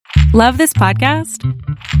Love this podcast?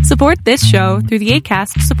 Support this show through the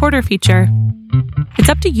Acast supporter feature. It's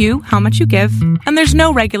up to you how much you give, and there's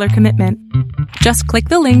no regular commitment. Just click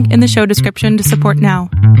the link in the show description to support now.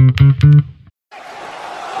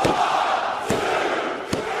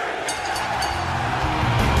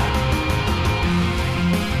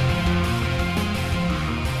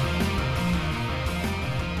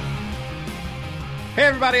 Hey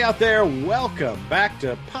everybody out there, welcome back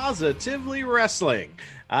to Positively Wrestling.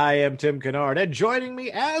 I am Tim Kennard, and joining me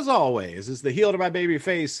as always is the heel to my baby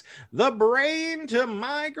face, the brain to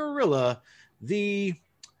my gorilla, the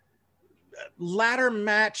ladder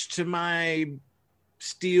match to my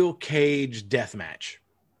steel cage death match,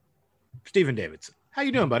 Steven Davidson. How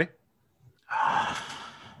you doing, buddy?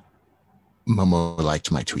 Momo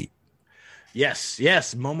liked my tweet. Yes,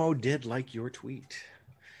 Momo did like your tweet.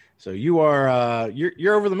 So you are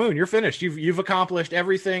you're over the moon. You're finished. You've accomplished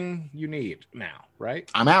everything you need now, right?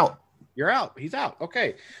 I'm out. You're out. He's out.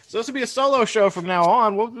 Okay. So this will be a solo show from now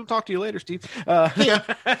on. We'll talk to you later, Steve. Yeah.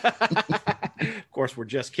 Of course, we're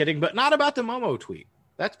just kidding, but not about the Momo tweet.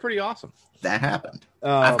 That's pretty awesome. That happened.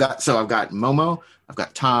 I've got Momo, I've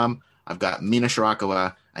got Tom, I've got Mina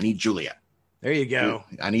Shirakawa. I need Julia. There you go.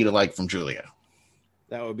 I need a like from Julia.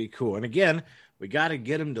 That would be cool. And again, we got to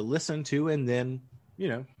get him to listen to and then,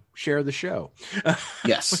 share the show.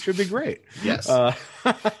 Yes. Which would be great. Yes.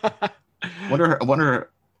 Wonder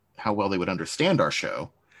how well they would understand our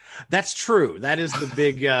show. That's true. That is the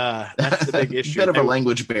big that's the big issue. Bit of a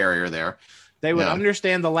language barrier there. They would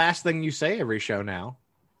understand the last thing you say every show now.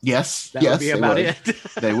 Yes. That would be about it.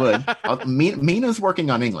 They would. Mina's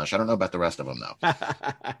working on English. I don't know about the rest of them though.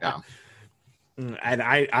 Yeah. And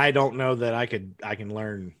I don't know that I can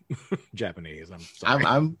learn Japanese. I'm sorry.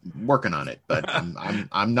 I'm working on it, but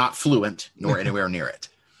I'm not fluent nor anywhere near it.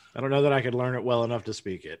 I don't know that I could learn it well enough to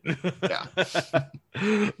speak it. Yeah.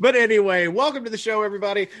 But anyway, welcome to the show,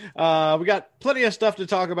 everybody. We got plenty of stuff to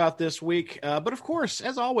talk about this week. But of course,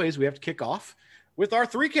 as always, we have to kick off with our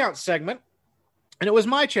 3-count segment. And it was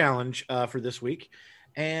my challenge for this week.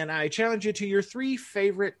 And I challenge you to your 3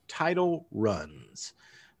 favorite title runs.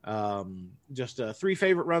 Just 3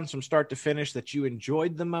 favorite runs from start to finish that you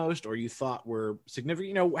enjoyed the most or you thought were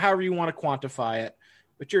significant, however you want to quantify it,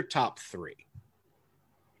 but your top 3.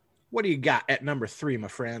 What do you got at number 3, my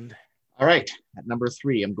friend? All right. At number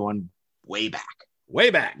 3, I'm going way back.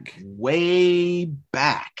 Way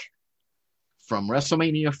back from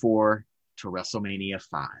WrestleMania 4 to WrestleMania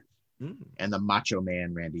 5 and the Macho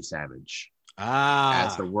Man Randy Savage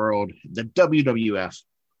as the WWF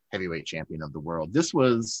heavyweight champion of the world. This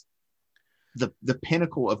was the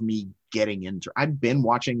pinnacle of me getting into. I'd been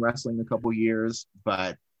watching wrestling a couple years,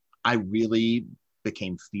 but I really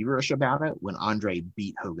became feverish about it when Andre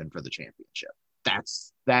beat Hogan for the championship.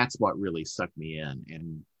 That's what really sucked me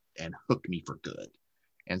in and hooked me for good.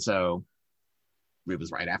 And so it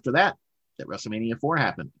was right after that WrestleMania 4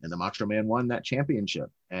 happened and the Macho Man won that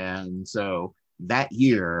championship. And so that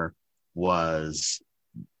year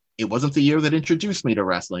it wasn't the year that introduced me to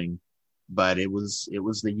wrestling, but it was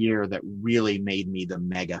the year that really made me the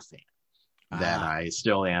mega fan that I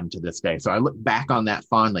still am to this day. So I look back on that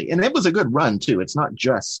fondly, and it was a good run too. It's not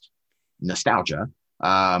just nostalgia.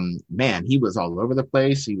 Man, he was all over the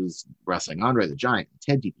place. He was wrestling Andre the Giant,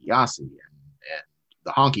 Ted DiBiase, and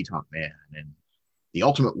the Honky Tonk Man, and the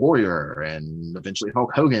Ultimate Warrior, and eventually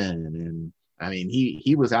Hulk Hogan. And I mean,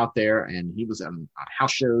 he was out there, and he was on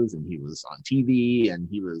house shows, and he was on TV, and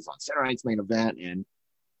he was on Saturday Night's Main Event, and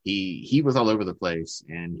he was all over the place,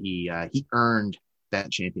 and he earned that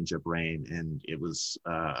championship reign, and it was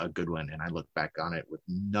a good one. And I look back on it with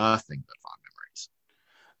nothing but fond memories.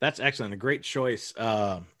 That's excellent. A great choice.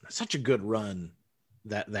 Such a good run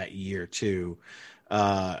that year too.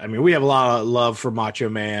 I mean, we have a lot of love for Macho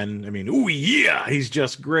Man. I mean, ooh yeah, he's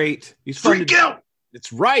just great. He's fun. Freak out.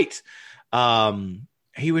 It's right.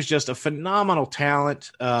 He was just a phenomenal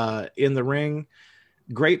talent in the ring.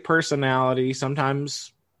 Great personality.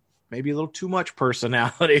 Sometimes maybe a little too much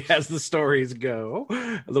personality as the stories go.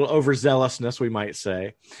 A little overzealousness, we might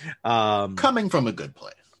say. Coming from a good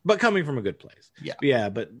place. Yeah.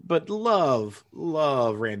 But love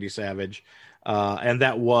Randy Savage. And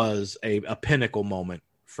that was a pinnacle moment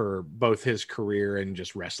for both his career and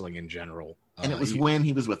just wrestling in general. And it was when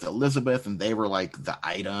he was with Elizabeth and they were like the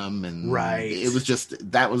item, and right. It was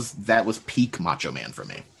just, that was peak Macho Man for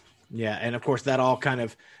me. Yeah. And of course that all kind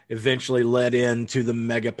of eventually led into the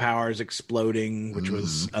Mega Powers exploding, which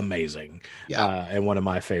was amazing. Yeah. And one of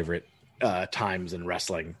my favorite times in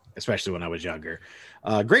wrestling, especially when I was younger.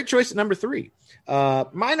 Great choice at number 3.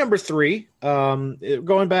 My number 3,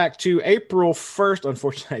 going back to April 1st.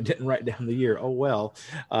 Unfortunately, I didn't write down the year. Oh, well,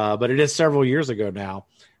 but it is several years ago now.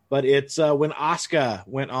 But it's when Asuka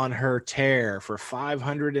went on her tear for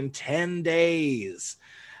 510 days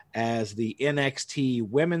as the NXT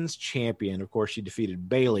Women's Champion. Of course, she defeated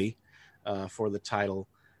Bayley for the title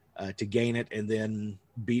to gain it, and then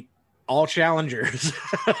beat all challengers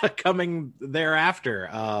coming thereafter.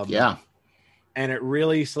 And it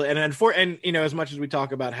really, and you know, as much as we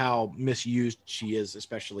talk about how misused she is,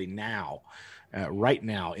 especially now, right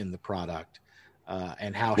now in the product,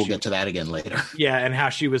 and how we'll get to that again later. Yeah, and how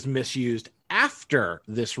she was misused after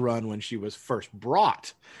this run when she was first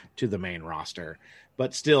brought to the main roster.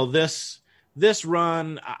 But still, this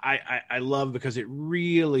run I love because it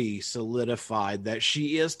really solidified that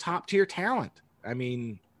she is top tier talent. I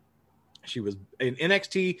mean, she was in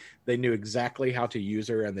NXT. They knew exactly how to use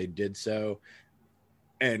her, and they did so,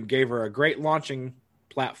 and gave her a great launching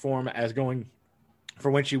platform as going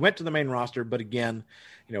for when she went to the main roster. But again,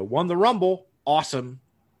 you know, won the Rumble, awesome,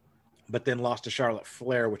 but then lost to Charlotte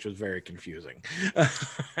Flair, which was very confusing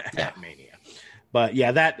at Mania. But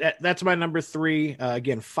yeah, that's my number 3.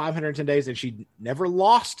 Again, 510 days, and she never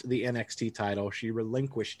lost the NXT title. She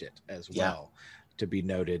relinquished it as well, to be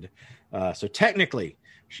noted. So technically,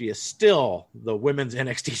 she is still the women's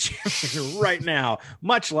NXT champion right now,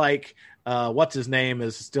 much like what's his name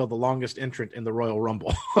is still the longest entrant in the Royal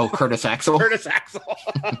Rumble. Oh, Curtis Axel. Curtis Axel.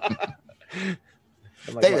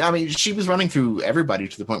 I mean, she was running through everybody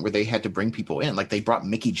to the point where they had to bring people in. Like, they brought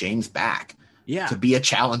Mickie James back to be a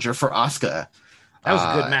challenger for Asuka. That was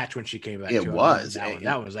a good match when she came back. It was.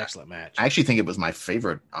 That was an excellent match. I actually think it was my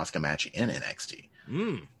favorite Asuka match in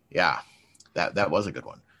NXT. Yeah, that was a good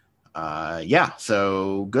one.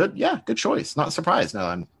 So good. Yeah, good choice. Not surprised. No,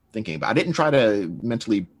 I'm thinking about. I didn't try to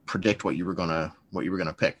mentally predict what you were gonna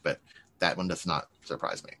pick, but that one does not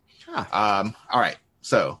surprise me. All right.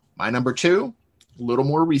 So my number 2, a little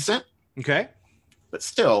more recent. Okay. But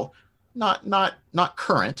still not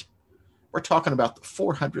current. We're talking about the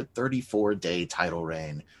 434-day title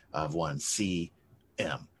reign of one CM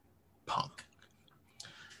Punk.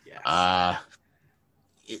 Yes.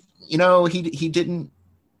 He didn't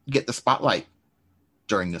get the spotlight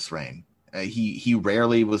during this reign. He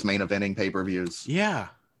rarely was main eventing pay-per-views. Yeah.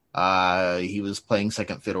 He was playing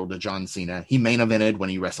second fiddle to John Cena. He main evented when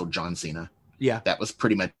he wrestled John Cena. Yeah. That was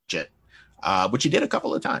pretty much it. Which he did a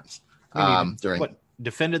couple of times.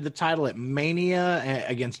 Defended the title at Mania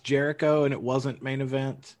against Jericho, and it wasn't main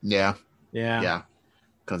event. Yeah.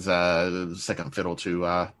 Because second fiddle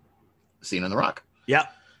to Cena and The Rock. Yeah.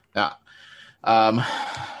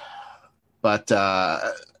 But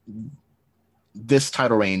this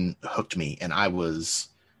title reign hooked me, and I was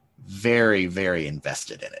very, very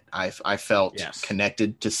invested in it. I felt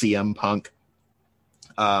connected to CM Punk.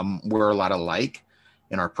 We're a lot alike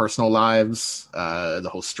in our personal lives. The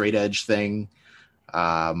whole straight edge thing.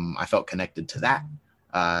 I felt connected to that.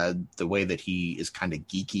 The way that he is kind of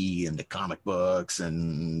geeky into comic books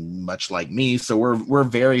and much like me. So we're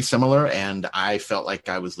very similar, and I felt like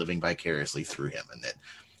I was living vicariously through him, and that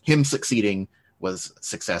him succeeding was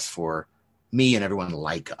success for me and everyone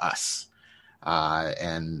like us.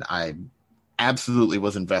 And I absolutely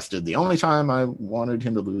was invested. The only time I wanted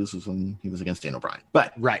him to lose was when he was against Daniel Bryan.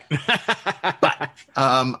 But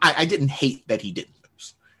I didn't hate that he didn't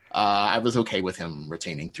lose. I was okay with him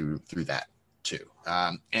retaining through that too.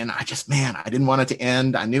 And I didn't want it to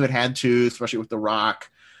end. I knew it had to, especially with The Rock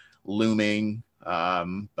looming. I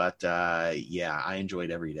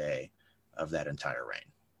enjoyed every day of that entire reign.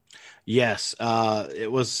 Yes,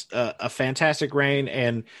 it was a fantastic reign,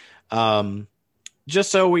 and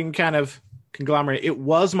just so we can kind of conglomerate, it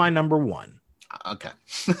was my number 1. Okay.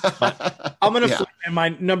 I'm going to flip in my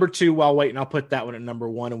number 2 while waiting. I'll put that one at number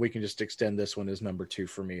 1, and we can just extend this one as number 2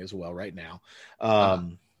 for me as well right now.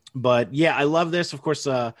 But yeah, I love this. Of course,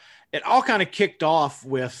 it all kind of kicked off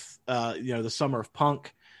with, the Summer of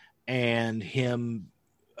Punk and him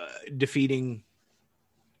defeating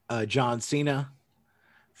John Cena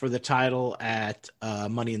for the title at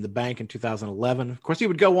Money in the Bank in 2011. Of course, he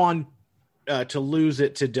would go on to lose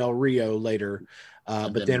it to Del Rio later,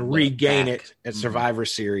 but then regain it at Survivor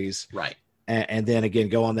Series. Right. And then again,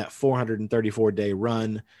 go on that 434-day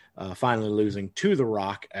run, finally losing to The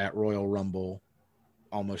Rock at Royal Rumble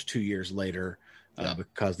almost 2 years later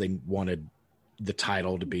because they wanted the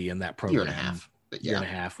title to be in that program. Year and a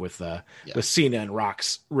half with Cena and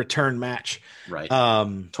Rock's return match. Right.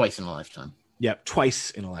 Twice in a lifetime. Yeah,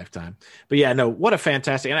 twice in a lifetime. But yeah, no, what a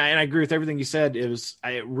fantastic, and I agree with everything you said. It was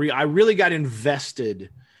I really got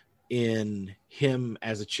invested in him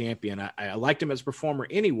as a champion. I liked him as a performer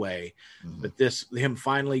anyway, but him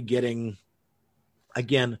finally getting,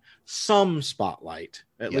 again, some spotlight,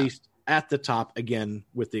 at least at the top, again,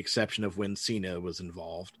 with the exception of when Cena was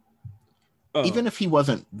involved. Even if he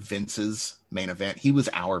wasn't Vince's main event, he was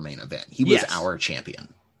our main event. He was our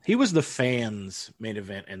champion. He was the fans' main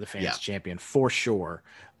event and the fans' champion for sure.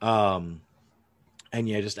 And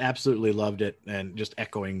just absolutely loved it, and just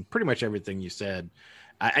echoing pretty much everything you said.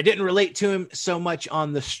 I didn't relate to him so much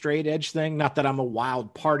on the straight edge thing. Not that I'm a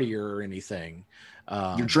wild partier or anything.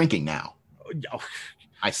 You're drinking now.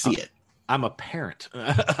 I see it. I'm a parent.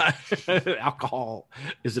 Alcohol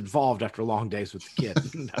is involved after long days with the kid.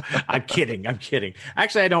 No, I'm kidding.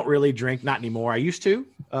 Actually, I don't really drink. Not anymore. I used to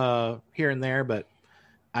here and there, but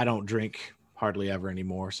I don't drink hardly ever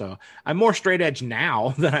anymore. So I'm more straight edge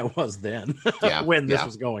now than I was then when this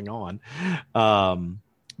was going on.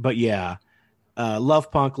 But yeah. Love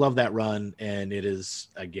Punk, love that run, and it is,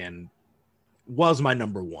 again, was my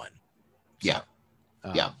number one. So,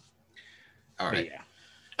 All right.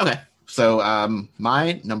 Okay. So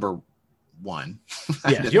my number one.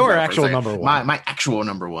 Your actual number one. My actual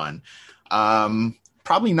number one.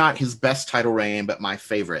 Probably not his best title reign, but my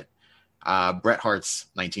favorite. Bret Hart's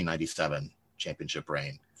 1997 championship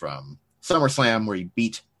reign from SummerSlam, where he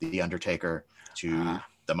beat The Undertaker to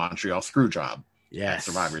the Montreal Screwjob. Yes.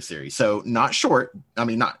 Survivor Series. So not short. I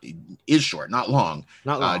mean, is short, not long.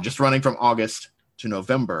 Not long. Just running from August to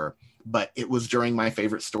November. But it was during my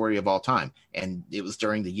favorite story of all time. And it was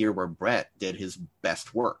during the year where Bret did his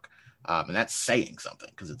best work. And that's saying something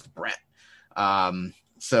because it's Bret.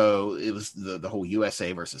 So it was the whole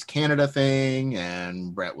USA versus Canada thing.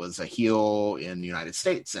 And Bret was a heel in the United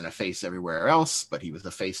States and a face everywhere else. But he was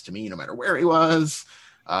the face to me no matter where he was.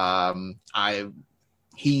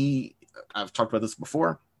 I've talked about this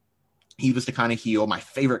before. He was the kind of heel, my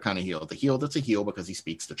favorite kind of heel, the heel that's a heel because he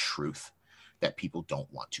speaks the truth that people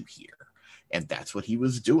don't want to hear. And that's what he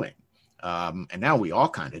was doing. And now we all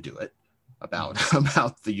kind of do it about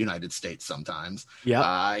the United States sometimes.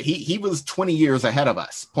 Yeah. He was 20 years ahead of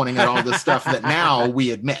us, pointing out all this stuff that now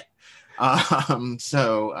we admit. It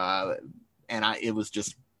was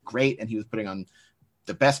just great. And he was putting on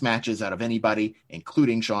the best matches out of anybody,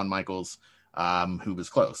 including Shawn Michaels, who was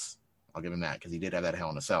close. I'll give him that because he did have that Hell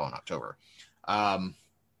in a Cell in October.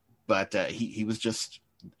 But he was just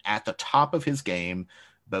at the top of his game,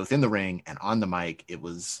 both in the ring and on the mic.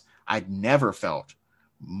 I'd never felt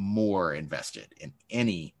more invested in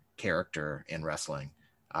any character in wrestling.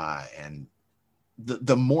 And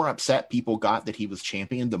the more upset people got that he was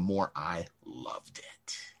champion, the more I loved it.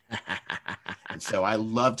 And so I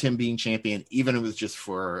loved him being champion, even if it was just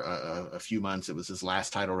for a few months. It was his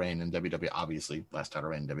last title reign in WWE, obviously last title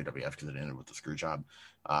reign in WWF because it ended with the screw job.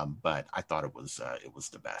 But I thought it was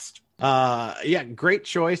the best. Great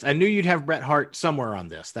choice. I knew you'd have Bret Hart somewhere on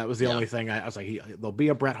this. That was the only thing I was like, there'll be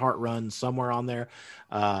a Bret Hart run somewhere on there.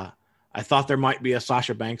 I thought there might be a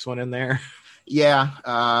Sasha Banks one in there. Yeah.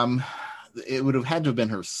 It would have had to have been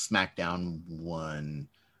her SmackDown one.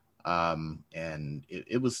 And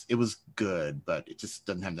it was good, but it just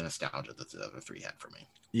doesn't have the nostalgia that the other three had for me.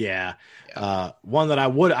 Yeah. One that I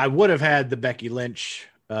would have had the Becky Lynch,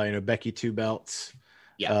 Becky Two Belts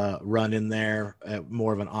run in there,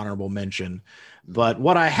 more of an honorable mention. But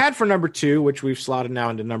what I had for number two, which we've slotted now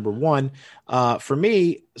into number one, for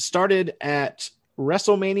me, started at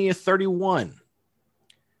WrestleMania 31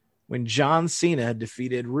 when John Cena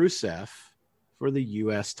defeated Rusev for the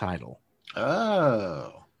U.S. title.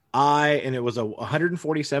 Oh. And it was a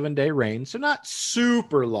 147-day reign, so not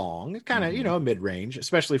super long. It's kind of, a mid-range,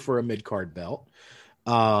 especially for a mid-card belt.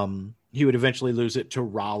 He would eventually lose it to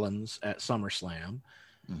Rollins at SummerSlam.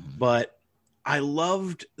 But I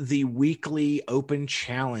loved the weekly open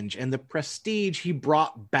challenge and the prestige he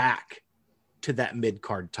brought back to that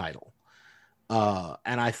mid-card title.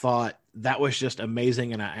 And I thought that was just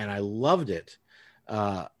amazing, and I loved it.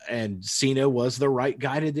 And Cena was the right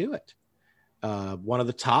guy to do it. One of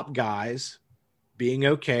the top guys being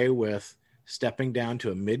okay with stepping down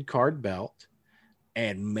to a mid-card belt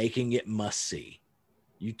and making it must-see.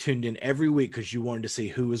 You tuned in every week because you wanted to see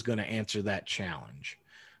who was going to answer that challenge,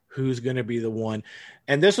 who's going to be the one.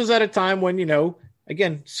 And this was at a time when,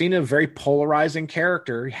 again, Cena, a very polarizing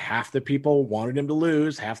character. Half the people wanted him to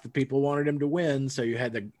lose, half the people wanted him to win. So you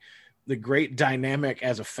had the great dynamic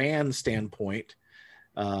as a fan standpoint,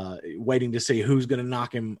 waiting to see who's going to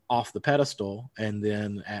knock him off the pedestal. And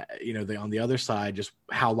then, on the other side, just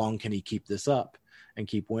how long can he keep this up and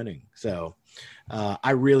keep winning? So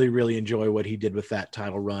I really, really enjoy what he did with that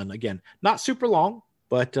title run. Again, not super long,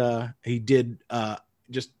 but he did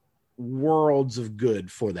just worlds of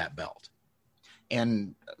good for that belt.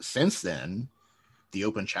 And since then, the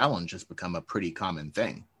Open Challenge has become a pretty common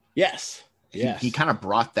thing. Yes. He kind of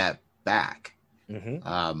brought that back.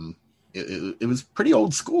 Mm-hmm. It was pretty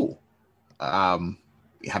old school,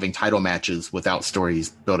 having title matches without stories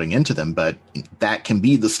building into them, but that can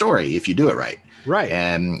be the story if you do it right. Right.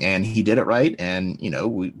 And he did it right. And, you know,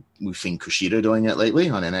 we've seen Kushida doing it lately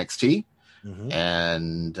on NXT. Mm-hmm.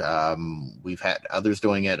 And we've had others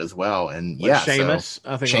doing it as well. And Sheamus,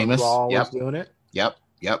 I think Sheamus, Raw was doing it. Yep.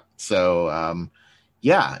 So,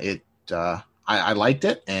 I liked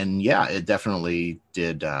it, and it definitely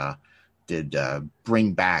did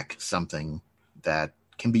bring back something that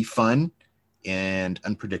can be fun and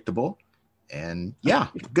unpredictable. And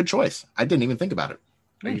good choice. I didn't even think about it.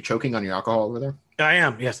 Are you choking on your alcohol over there? I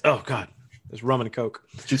am. Yes. Oh God, it's rum and Coke.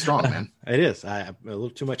 It's too strong, man. It is. I have a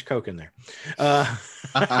little too much Coke in there.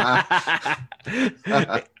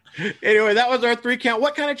 Anyway, that was our 3 count.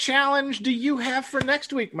 What kind of challenge do you have for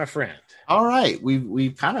next week, my friend? All right.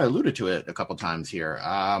 We've kind of alluded to it a couple times here.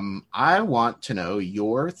 I want to know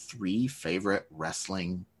your 3 favorite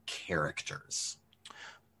wrestling characters.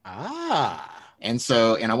 And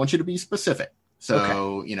I want you to be specific.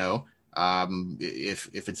 So, you know, if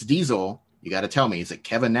it's Diesel, you got to tell me, is it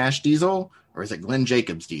Kevin Nash Diesel or is it Glenn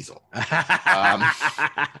Jacobs Diesel?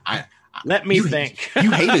 Let me think.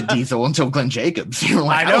 You hated Diesel until Glenn Jacobs. You were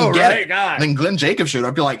like, I know, right? God. Then Glenn Jacobs showed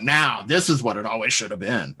up. You're like, now this is what it always should have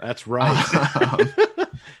been. That's right.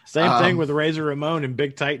 Same thing with Razor Ramon and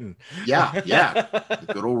Big Titan. Yeah.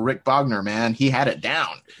 Good old Rick Bogner, man. He had it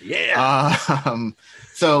down. Yeah.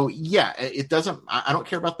 It doesn't. I don't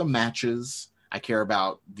care about the matches. I care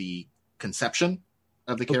about the conception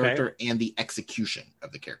of the character and the execution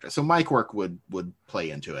of the character. So mic work would play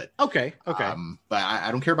into it. Okay. But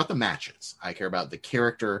I don't care about the matches. I care about the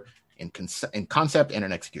character and concept and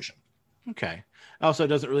an execution. Okay. Also, it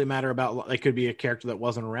doesn't really matter about. It could be a character that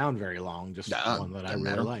wasn't around very long. Just one that I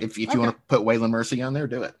really like. If you want to put Waylon Mercy on there,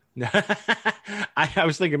 do it. I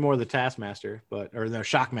was thinking more of the Taskmaster,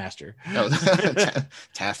 Shockmaster. No,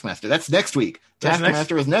 Taskmaster. That's next week.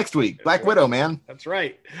 Taskmaster is next week. Black Widow, man. That's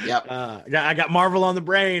right. Yep. I got Marvel on the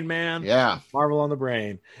brain, man. Yeah. Marvel on the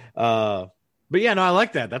brain. But yeah, no, I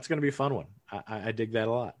like that. That's going to be a fun one. I dig that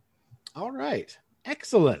a lot. All right.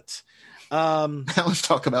 Excellent. Now let's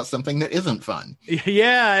talk about something that isn't fun.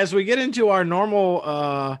 Yeah. As we get into our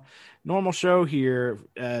normal show here,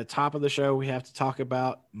 top of the show, we have to talk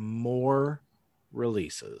about more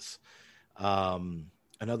releases.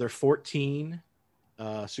 Another 14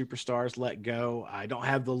 superstars let go. I don't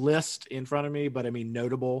have the list in front of me, but I mean,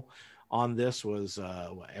 notable on this was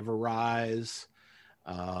Everrise,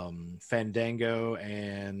 Fandango,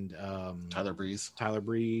 and Tyler Breeze,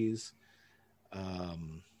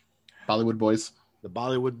 Bollywood Boys. The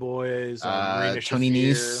Bollywood Boys, Marina Tony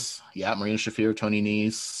Nese, Marina Shafir, Tony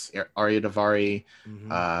Nese, Arya Davari.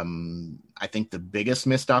 Mm-hmm. I think the biggest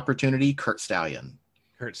missed opportunity, Kurt Stallion.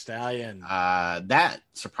 That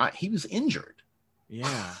surprise, he was injured.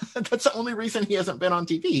 Yeah, that's the only reason he hasn't been on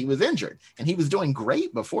TV. He was injured, and he was doing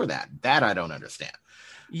great before that. That I don't understand.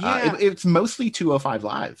 Yeah, it's mostly 205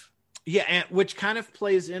 Live. Yeah, and which kind of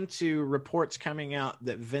plays into reports coming out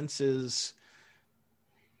that Vince's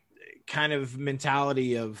kind of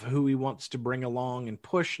mentality of who he wants to bring along and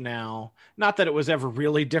push now. Not that it was ever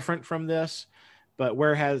really different from this, but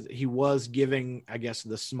whereas he was giving, I guess,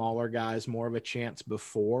 the smaller guys more of a chance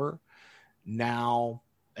before, now,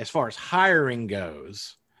 as far as hiring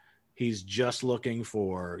goes, he's just looking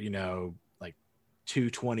for, like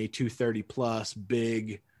 220, 230 plus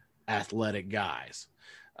big athletic guys.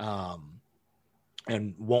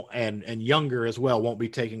 And younger as well, won't be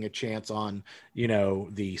taking a chance on,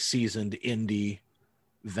 the seasoned indie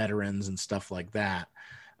veterans and stuff like that,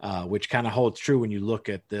 which kind of holds true when you look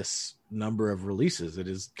at this number of releases. It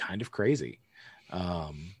is kind of crazy.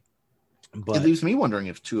 But it leaves me wondering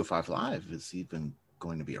if 205 Live is even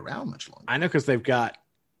going to be around much longer. I know, because they've got,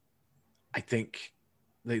 I think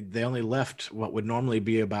they only left what would normally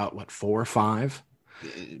be about 4 or 5.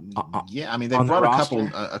 Yeah, I mean, they brought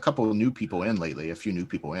a couple of new people in lately, a few new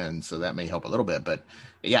people in, so that may help a little bit. But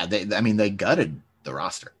yeah, they gutted the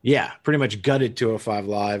roster. Yeah, pretty much gutted 205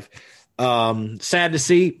 Live. Sad to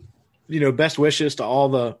see. Best wishes to all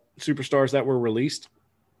the superstars that were released.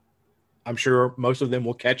 I'm sure most of them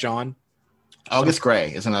will catch on. August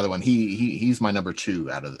Gray is another one. He's my number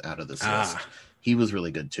 2 out of this list. He was really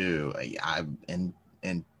good too. And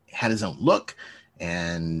had his own look.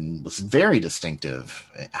 and was very distinctive.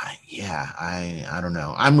 I don't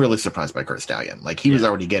know. I'm really surprised by Kurt Stallion. Like, he was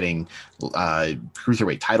already getting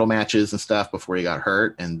cruiserweight title matches and stuff before he got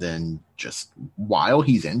hurt, and then just while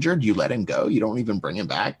he's injured, you let him go. You don't even bring him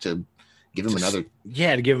back to give him another.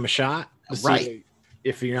 Yeah, to give him a shot. Right.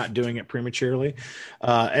 If you're not doing it prematurely.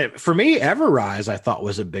 For me, Everrise, I thought,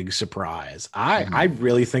 was a big surprise. I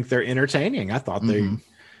really think they're entertaining. I thought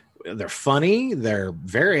they're funny. They're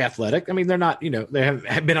very athletic. I mean, they're not, they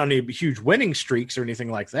haven't been on any huge winning streaks or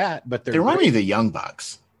anything like that, but they remind me of the Young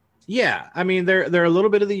Bucks. Yeah. I mean, they're a little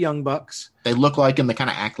bit of the Young Bucks. They look like them. They kind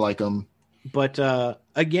of act like them. But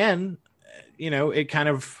again, it kind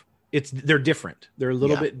of, they're different. They're a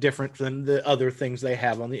little bit different than the other things they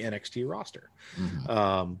have on the NXT roster.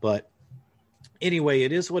 But anyway,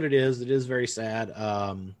 it is what it is. It is very sad.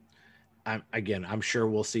 I'm sure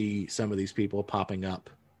we'll see some of these people popping up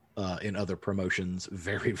in other promotions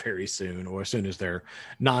very, very soon, or as soon as their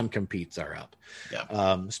non-competes are up.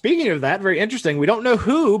 Yeah. Speaking of that, very interesting. We don't know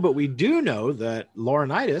who, but we do know that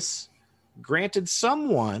Laurinaitis granted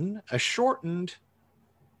someone a shortened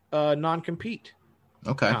non-compete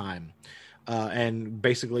time, and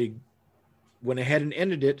basically went ahead and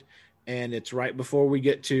ended it. And it's right before we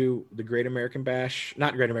get to the Great American Bash,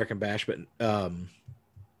 not Great American Bash, but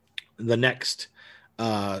the next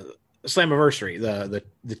Slammiversary, the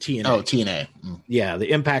TNA. Oh, TNA. Yeah, the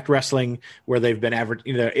Impact Wrestling, where they've been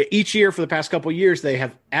each year for the past couple of years, they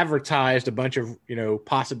have advertised a bunch of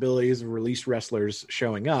possibilities of released wrestlers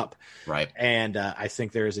showing up. Right. And I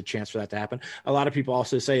think there is a chance for that to happen. A lot of people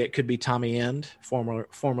also say it could be Tommy End,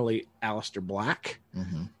 formerly Aleister Black.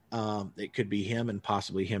 It could be him, and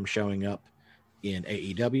possibly him showing up in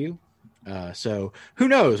AEW. So who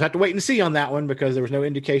knows? Have to wait and see on that one, because there was no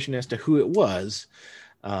indication as to who it was.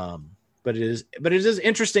 But it is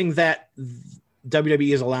interesting that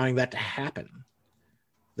WWE is allowing that to happen.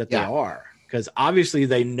 They are, because obviously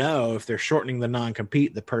they know if they're shortening the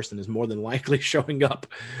non-compete, the person is more than likely showing up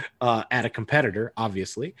at a competitor.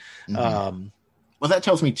 Obviously, well, that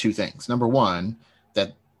tells me two things. Number one,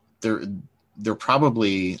 that they're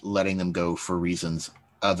probably letting them go for reasons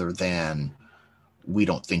other than, we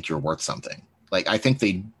don't think you're worth something. Like, I think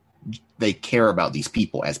they care about these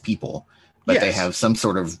people as people, but they have some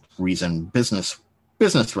sort of reason, business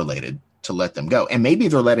related, to let them go. And maybe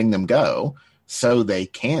they're letting them go so they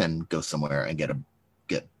can go somewhere and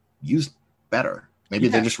get used better. Maybe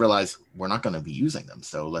they just realize, we're not going to be using them,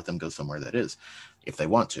 so let them go somewhere that is, if they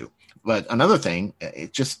want to. But another thing,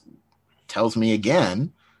 it just tells me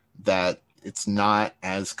again that it's not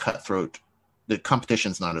as cutthroat. The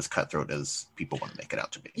competition's not as cutthroat as people want to make it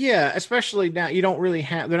out to be. Yeah, especially now, they're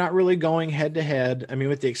not really going head to head. I mean,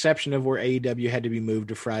 with the exception of where AEW had to be moved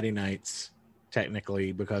to Friday nights,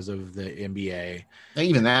 technically, because of the NBA. And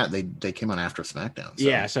even that, they came on after SmackDown. So.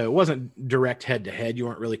 Yeah, so it wasn't direct head to head. You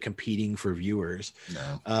weren't really competing for viewers.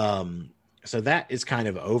 No. So that is kind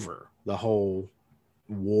of over, the whole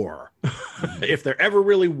war. If there ever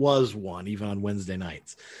really was one, even on Wednesday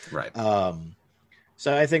nights. Right.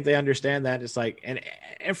 So I think they understand that. It's like, and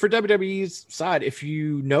for WWE's side, if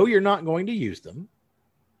you know you're not going to use them,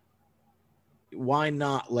 why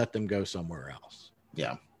not let them go somewhere else?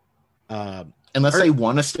 Yeah. Unless they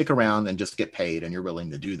want to stick around and just get paid, and you're willing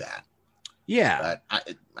to do that. Yeah.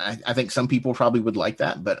 But I think some people probably would like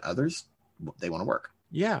that, but others, they want to work.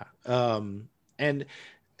 Yeah. And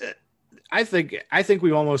I think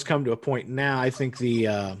we've almost come to a point now. I think the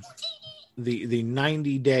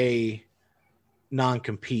 90-day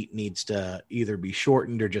non-compete needs to either be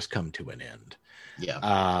shortened or just come to an end.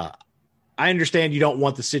 Yeah. I understand you don't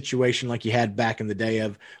want the situation like you had back in the day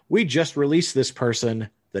of, we just released this person,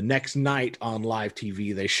 the next night on live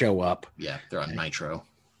TV they show up. Yeah, they're on Nitro.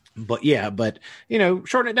 But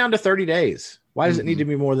shorten it down to 30 days. Why does it need to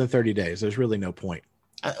be more than 30 days? There's really no point.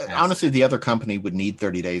 Honestly, the other company would need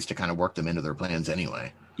 30 days to kind of work them into their plans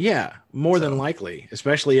anyway. Yeah, more than likely,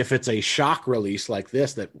 especially if it's a shock release like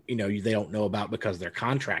this that, they don't know about because their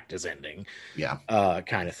contract is ending. Yeah.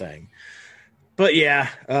 Kind of thing. But yeah.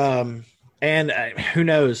 And who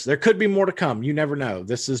knows? There could be more to come. You never know.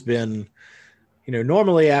 This has been,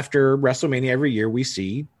 normally after WrestleMania every year we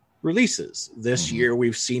see releases. This year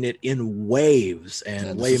we've seen it in waves,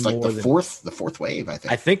 and way more like the fourth wave. I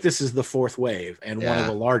think this is the fourth wave, and one of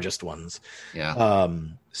the largest ones. Yeah.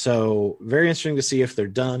 So very interesting to see if they're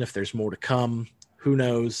done, if there's more to come. Who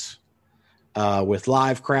knows? With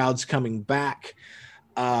live crowds coming back,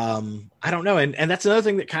 I don't know. And that's another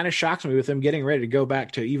thing that kind of shocks me with them getting ready to go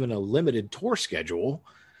back to even a limited tour schedule.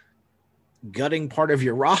 Gutting part of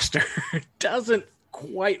your roster doesn't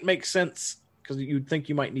quite make sense, because you'd think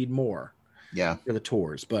you might need more. Yeah. for the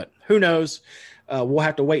tours. But who knows? We'll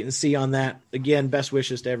have to wait and see on that. Again, best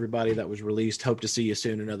wishes to everybody that was released. Hope to see you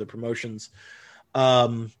soon in other promotions.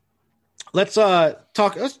 Let's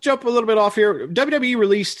talk. Let's jump a little bit off here. WWE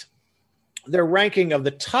released their ranking of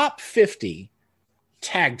the top 50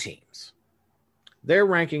 tag teams. Their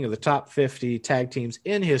ranking of the top 50 tag teams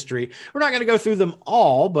in history. We're not going to go through them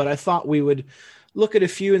all, but I thought we would look at a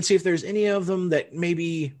few and see if there's any of them that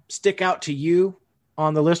maybe stick out to you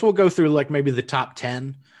on the list. We'll go through like maybe the top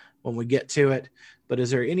 10 when we get to it. But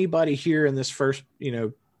is there anybody here in this first,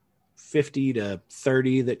 50 to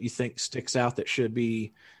 30 that you think sticks out that should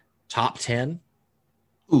be top 10?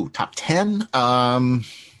 Ooh, top 10?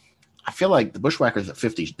 I feel like the Bushwhackers at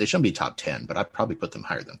 50, they shouldn't be top 10, but I'd probably put them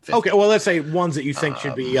higher than 50. Okay, well, let's say ones that you think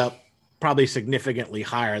should be up probably significantly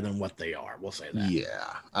higher than what they are. We'll say that.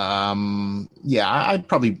 Yeah. I'd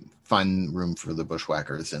probably find room for the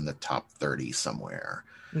Bushwhackers in the top 30 somewhere.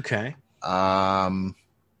 Okay. I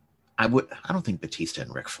don't think Batista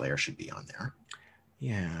and Ric Flair should be on there.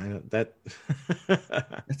 Yeah, that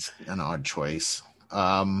it's an odd choice.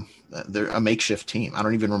 They're a makeshift team. I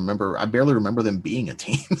don't even remember. I barely remember them being a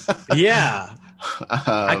team. Yeah.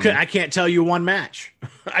 I can't tell you one match.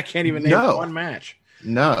 I can't even name one match.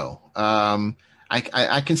 No.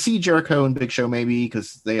 I can see Jericho and Big Show maybe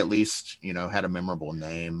because they at least, had a memorable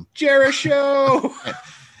name. Jericho!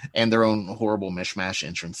 and their own horrible mishmash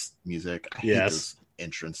entrance music. I hate those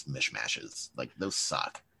entrance mishmashes. Like, those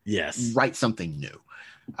suck. Yes. Write something new.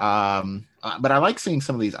 But I like seeing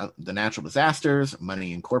some of these, the Natural Disasters,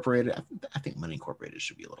 Money Incorporated. I think Money Incorporated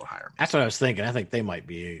should be a little higher. That's what I was thinking. I think they might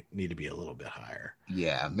need to be a little bit higher.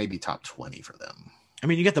 Yeah, maybe top 20 for them. I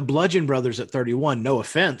mean, you got the Bludgeon Brothers at 31. No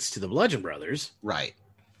offense to the Bludgeon Brothers. Right.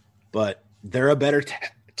 But they're a better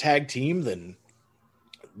tag team than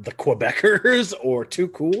the Quebecers or Too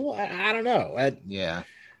Cool. I don't know. Yeah.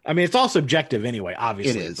 I mean, it's all subjective anyway,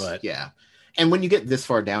 obviously. It is, but yeah. And when you get this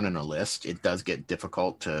far down in a list, it does get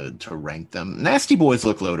difficult to rank them. Nasty Boys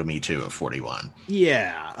look low to me, too, at 41.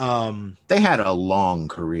 Yeah. They had a long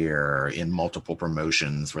career in multiple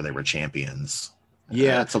promotions where they were champions.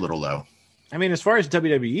 Yeah. It's a little low. I mean, as far as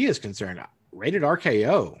WWE is concerned, Rated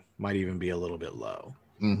RKO might even be a little bit low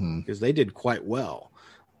because they did quite well.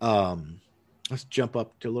 Let's jump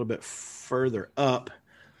up to a little bit further up.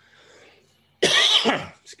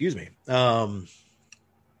 Excuse me. I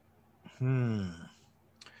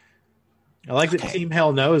like that Team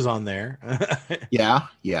Hell No is on there. Yeah.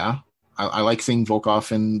 I like seeing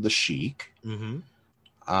Volkov and the Sheik.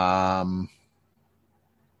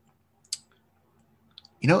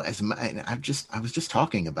 I was just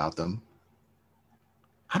talking about them.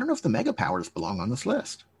 I don't know if the Mega Powers belong on this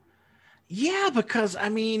list. Yeah, because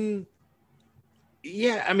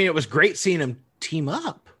it was great seeing them team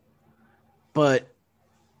up, but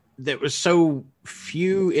there was so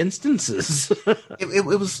few instances.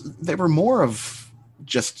 They were more of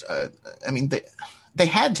just, they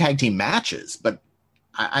had tag team matches, but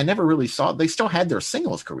I never really saw, they still had their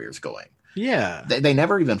singles careers going. Yeah. They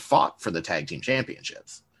never even fought for the tag team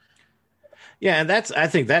championships. Yeah. And I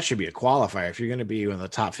think that should be a qualifier. If you're going to be in the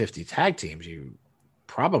top 50 tag teams, you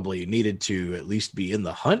probably needed to at least be in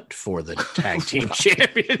the hunt for the tag team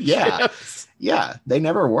championships. Yeah. They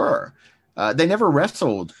never were. They never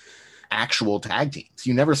wrestled actual tag teams.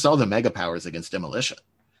 You never saw the Mega Powers against Demolition.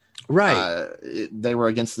 Right. They were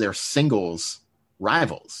against their singles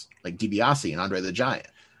rivals like DiBiase and Andre the Giant.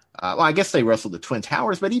 I guess they wrestled the Twin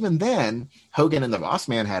Towers, but even then, Hogan and the Boss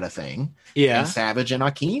Man had a thing. Yeah. And Savage and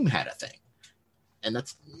Akeem had a thing. And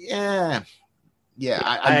that's, I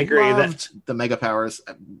agree loved the Mega Powers.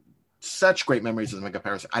 Such great memories of the Mega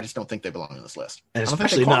Powers. I just don't think they belong on this list. And I don't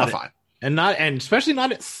especially think they qualify. And especially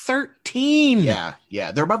not at 13. Yeah.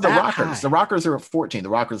 They're above the Rockers. High. The Rockers are at 14. The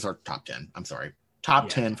Rockers are top 10. I'm sorry. Top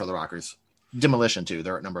 10 for the Rockers. Demolition, too.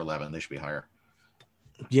 They're at number 11. They should be higher.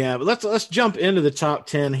 Yeah, but let's jump into the top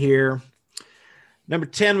 10 here. Number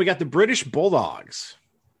 10, we got the British Bulldogs.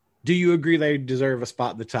 Do you agree they deserve a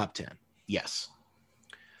spot in the top 10? Yes.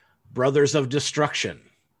 Brothers of Destruction.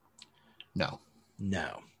 No.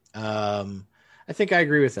 I think I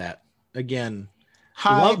agree with that. Again,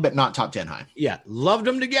 high, but not top 10 high. Yeah, loved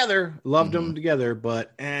them together.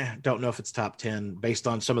 But don't know if it's top 10 based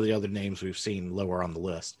on some of the other names we've seen lower on the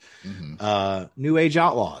list. New Age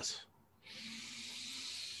Outlaws.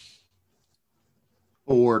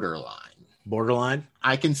 Borderline.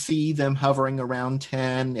 I can see them hovering around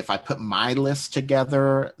 10. If I put my list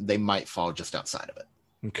together, they might fall just outside of it.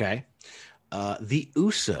 Okay. The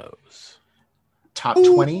Usos. Top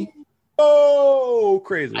 20? Oh,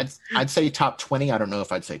 crazy. I'd say top 20. I don't know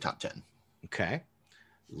if I'd say top 10. Okay.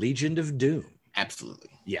 Legion of Doom. Absolutely.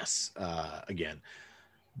 Yes. Again,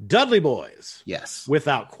 Dudley Boys. Yes.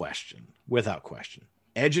 Without question.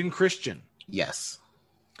 Edge and Christian. Yes.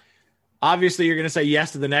 Obviously, you're going to say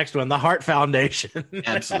yes to the next one, the Hart Foundation.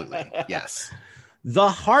 Absolutely. Yes. The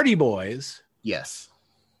Hardy Boys. Yes.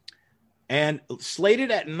 And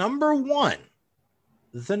slated at number 1,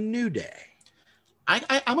 the New Day.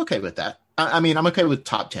 I'm okay with that. I mean, I'm okay with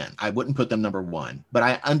top 10. I wouldn't put them number 1, but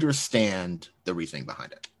I understand the reasoning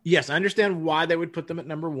behind it. Yes, I understand why they would put them at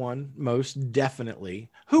number 1, most definitely.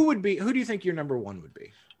 Who do you think your number 1 would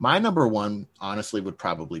be? My number 1, honestly, would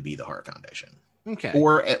probably be the Hart Foundation. Okay.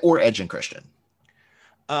 Or Edge and Christian.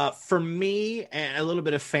 For me, and a little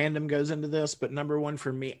bit of fandom goes into this, but number 1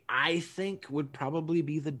 for me, I think would probably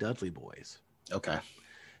be the Dudley Boys. Okay.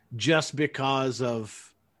 Just because of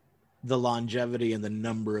the longevity and the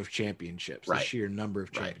number of championships, the sheer number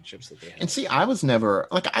of championships that they have. And see, I was never,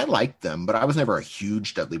 I liked them, but I was never a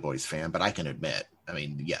huge Dudley Boys fan, but I can admit, I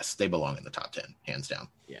mean, yes, they belong in the top 10, hands down.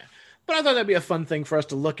 Yeah. But I thought that'd be a fun thing for us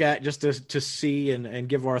to look at, just to see and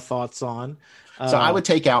give our thoughts on. So I would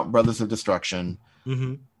take out Brothers of Destruction,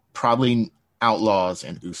 probably Outlaws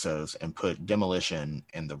and Usos, and put Demolition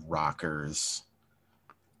and the Rockers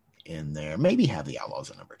in there. Maybe have the Outlaws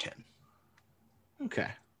at number 10. Okay.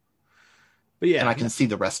 But yeah. And I can see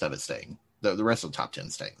the rest of it staying, the rest of the top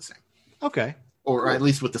 10 staying the same. Okay. Or at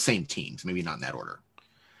least with the same teams, maybe not in that order.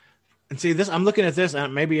 And see this, I'm looking at this,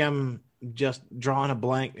 and maybe I'm just drawing a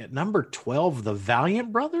blank. At number 12, the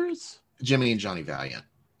Valiant Brothers? Jimmy and Johnny Valiant.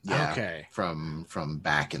 Yeah. Okay. From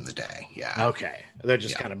back in the day. Yeah. Okay. They're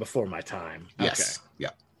just kind of before my time. Yes. Okay. Yeah.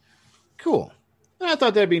 Cool. I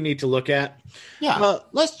thought that'd be neat to look at. Yeah.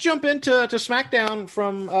 Let's jump into SmackDown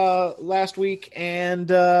from last week, and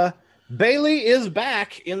Bayley is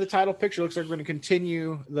back in the title picture. Looks like we're going to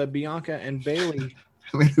continue the Bianca and Bayley.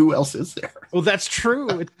 I mean, who else is there? Well, that's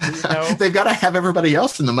true. They've got to have everybody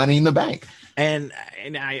else in the Money in the Bank. And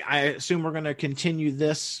I assume we're going to continue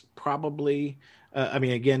this probably,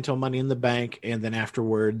 again, till Money in the Bank. And then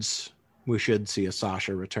afterwards, we should see a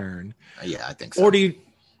Sasha return. Yeah, I think so. Or do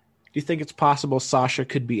you think it's possible Sasha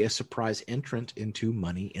could be a surprise entrant into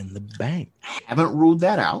Money in the Bank? Haven't ruled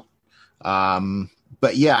that out.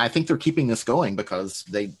 But yeah, I think they're keeping this going because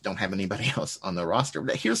they don't have anybody else on the roster.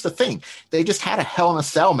 But here's the thing. They just had a Hell in a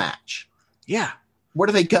Cell match. Yeah. Where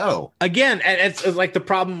do they go? Again, it's like the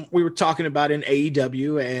problem we were talking about in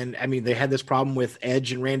AEW. And I mean, they had this problem with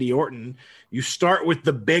Edge and Randy Orton. You start with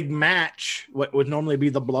the big match, what would normally be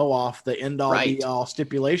the blow off, the end all be all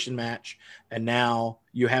stipulation match. And now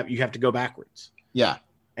you have to go backwards. Yeah.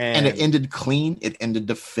 And it ended clean. It ended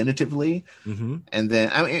definitively. Mm-hmm. And then,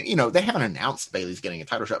 I mean, they haven't announced Bayley's getting a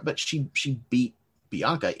title shot, but she beat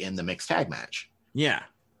Bianca in the mixed tag match. Yeah.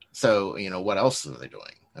 So, what else are they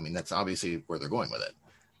doing? I mean, that's obviously where they're going with it.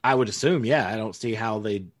 I would assume, yeah. I don't see how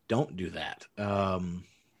they don't do that.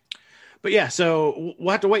 But yeah, so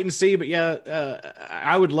we'll have to wait and see. But yeah,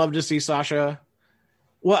 I would love to see Sasha.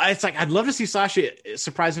 Well, it's like I'd love to see Sasha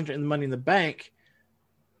surprise enter in the Money in the Bank,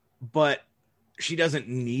 but she doesn't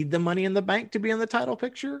need the Money in the Bank to be in the title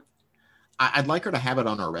picture. I'd like her to have it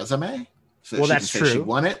on her resume. So that that's true. She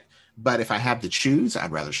won it. But if I have to choose,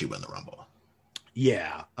 I'd rather she win the Rumble.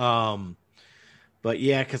 Yeah. But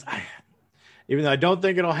yeah, because even though I don't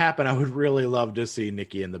think it'll happen, I would really love to see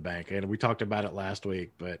Nikki in the Bank. And we talked about it last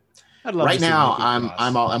week, but I'd love right to see now. Nikki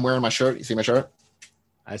I'm wearing my shirt. You see my shirt?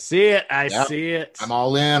 I see it. I see it. I'm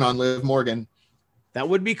all in on Liv Morgan. That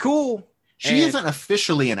would be cool. She isn't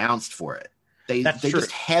officially announced for it. They true.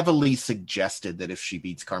 just heavily suggested that if she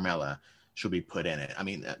beats Carmella, she'll be put in it. I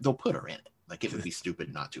mean, they'll put her in it. Like, it would be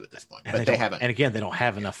stupid not to at this point. But they haven't. And again, they don't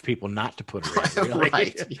have enough people not to put her in. Really.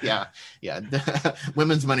 Right. Yeah. Yeah.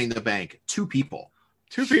 Women's Money in the Bank. 2 people.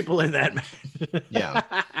 2 people in that. Yeah.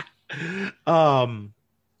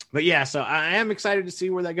 But yeah, so I am excited to see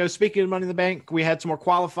where that goes. Speaking of Money in the Bank, we had some more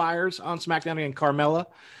qualifiers on SmackDown, and Carmella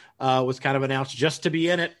was kind of announced just to be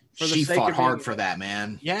in it. She fought hard for that,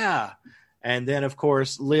 man. Yeah. And then, of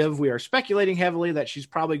course, Liv, we are speculating heavily that she's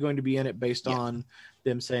probably going to be in it based on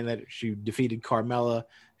them saying that she defeated Carmella.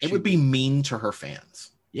 It would be mean to her fans.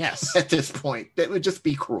 Yes. At this point. That would just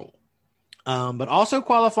be cruel. But also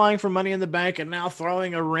qualifying for Money in the Bank and now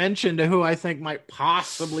throwing a wrench into who I think might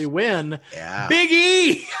possibly win. Yeah. Big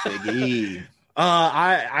E. Big E.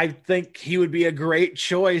 I think he would be a great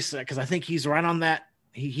choice because I think he's right on that.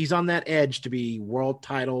 He's on that edge to be world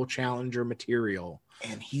title challenger material.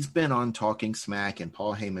 And he's been on Talking Smack in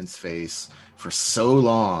Paul Heyman's face for so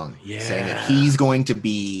long, saying that he's going to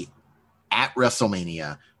be at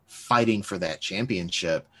WrestleMania fighting for that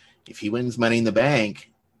championship. If he wins Money in the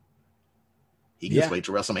Bank, he can just wait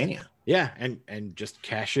to WrestleMania. Yeah, and just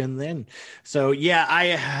cash in then. So yeah, I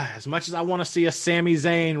as much as I want to see a Sami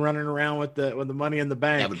Zayn running around with the Money in the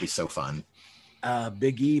Bank, That would be so fun.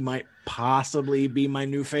 Big E might possibly be my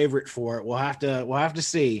new favorite for it. We'll have to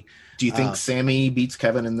see. Do you think Sammy beats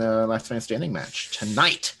Kevin in the Last Man Standing match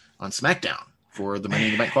tonight on SmackDown for the Money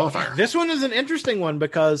in the Bank qualifier? This one is an interesting one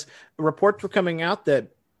because reports were coming out that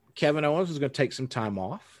Kevin Owens was going to take some time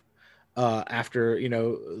off after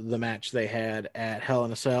the match they had at Hell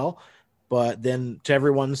in a Cell. But then, to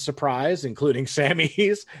everyone's surprise, including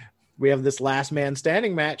Sammy's, we have this Last Man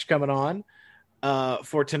Standing match coming on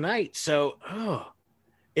for tonight. So,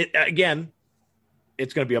 it's going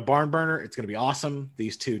to be a barn burner. It's going to be awesome.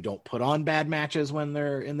 These two don't put on bad matches when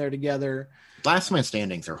they're in there together. Last Man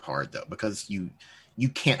Standings are hard though because you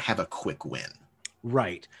can't have a quick win.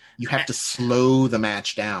 Right. You have to slow the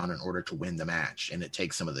match down in order to win the match, and it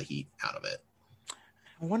takes some of the heat out of it.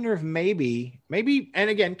 I wonder if maybe, and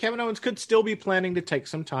again, Kevin Owens could still be planning to take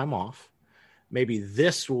some time off. Maybe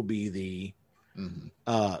this will be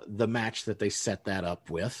the match that they set that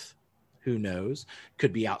up with. Who knows?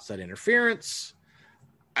 Could be outside interference.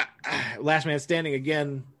 Last Man Standing,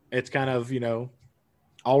 again, it's kind of,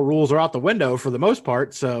 all rules are out the window for the most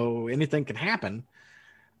part, so anything can happen.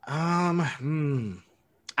 I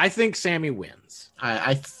think Sammy wins.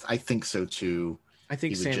 I think so too. I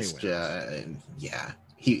think Sammy wins.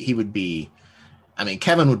 He would be. I mean,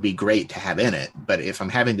 Kevin would be great to have in it, but if I'm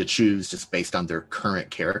having to choose just based on their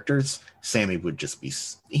current characters, Sammy would just be.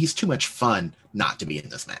 He's too much fun not to be in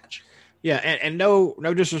this match. Yeah, and no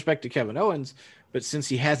disrespect to Kevin Owens, but since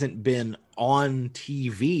he hasn't been on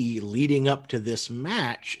TV leading up to this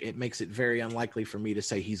match, it makes it very unlikely for me to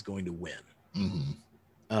say he's going to win. Mm-hmm.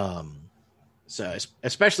 So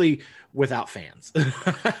especially without fans.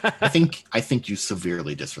 I think you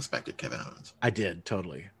severely disrespected Kevin Owens. I did,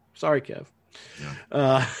 totally. Sorry, Kev.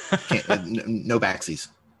 Yeah. No backsies.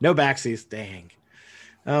 No backsies. Dang.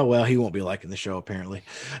 Oh, well, he won't be liking the show, apparently.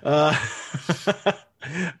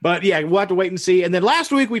 But yeah, we'll have to wait and see. And then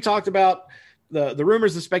last week we talked about the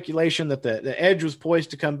rumors and speculation that the Edge was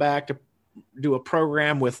poised to come back to do a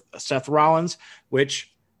program with Seth Rollins,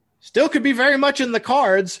 which still could be very much in the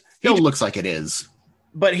cards. Still looks like it is.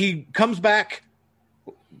 But he comes back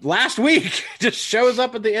last week, just shows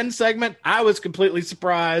up at the end segment. I was completely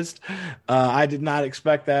surprised. I did not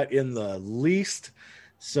expect that in the least.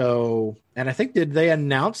 So, and I think, did they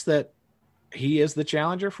announce that he is the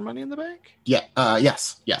challenger for Money in the Bank? Yeah.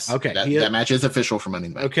 Yes. Okay. That match is official for Money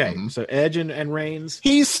in the Bank. Okay. Mm-hmm. So Edge and Reigns.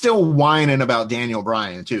 He's still whining about Daniel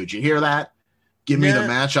Bryan too. Did you hear that? Give me the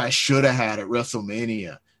match I should have had at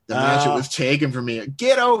WrestleMania. The match that was taken from me.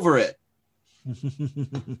 Get over it.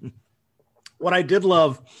 What I did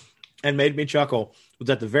love and made me chuckle was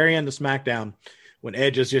at the very end of SmackDown when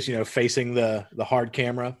Edge is just, facing the hard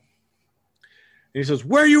camera. And he says,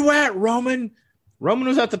 "Where you at, Roman?" Roman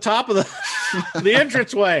was at the top of the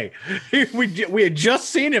entranceway. We had just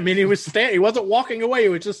seen him, and he was he wasn't walking away. He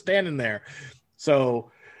was just standing there.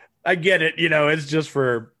 So I get it. It's just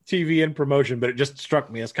for TV and promotion, but it just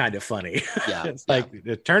struck me as kind of funny. Yeah, it's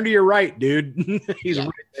like, turn to your right, dude. He's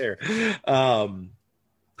right there.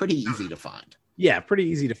 Pretty easy to find. Yeah, pretty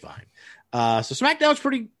easy to find. So SmackDown was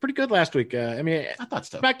pretty good last week. I thought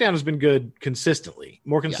so. SmackDown has been good consistently,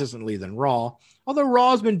 more consistently than Raw. Although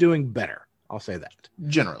Raw has been doing better, I'll say that.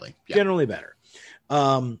 Generally better.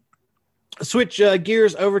 Switch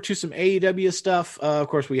gears over to some AEW stuff. Of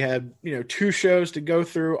course, we had 2 shows to go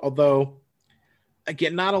through. Although,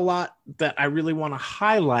 again, not a lot that I really want to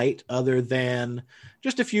highlight, other than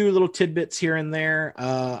just a few little tidbits here and there.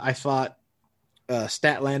 I thought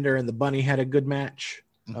Statlander and the Bunny had a good match.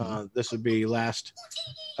 Mm-hmm. This would be last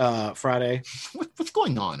Friday. What's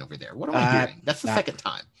going on over there? What am I hearing? That's the second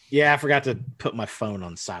time. Yeah, I forgot to put my phone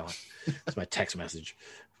on silent. That's my text message,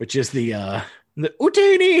 which is the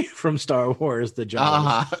Utini from Star Wars, the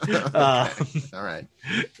Jawas. Okay. All right.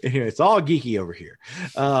 Anyway, it's all geeky over here.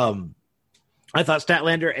 I thought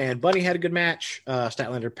Statlander and Bunny had a good match.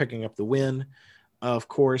 Statlander picking up the win, of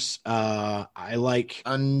course. I like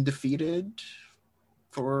undefeated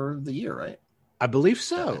for the year, right? I believe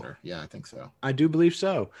so. Statlander. Yeah, I think so. I do believe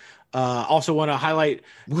so. Also want to highlight,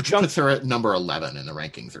 which puts her at number 11 in the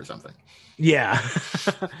rankings or something. Yeah.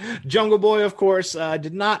 Jungle Boy, of course,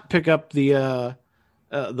 did not pick up the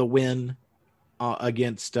win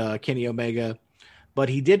against Kenny Omega, but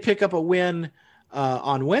he did pick up a win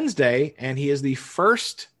on Wednesday, and he is the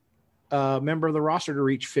first member of the roster to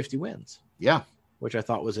reach 50 wins. Yeah. Which I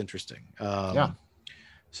thought was interesting.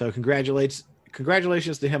 So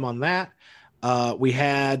congratulations to him on that. We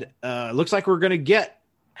had, looks like we're going to get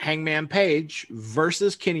Hangman Page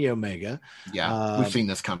versus Kenny Omega. Yeah, we've seen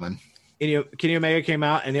this coming. Kenny Omega came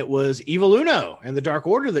out, and it was Evil Uno and the Dark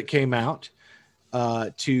Order that came out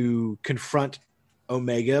to confront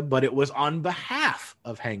Omega, but it was on behalf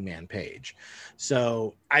of Hangman Page.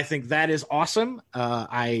 So I think that is awesome.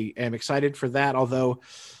 I am excited for that, although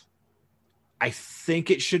I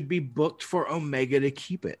think it should be booked for Omega to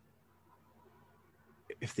keep it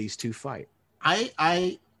if these two fight.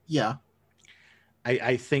 I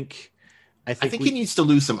think he needs to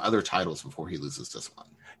lose some other titles before he loses this one.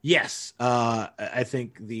 Yes. I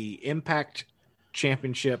think the Impact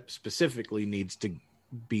Championship specifically needs to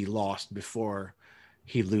be lost before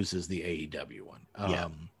he loses the AEW one.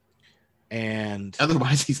 And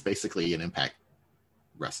otherwise he's basically an Impact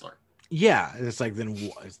wrestler. Yeah. It's like,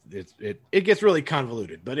 then it gets really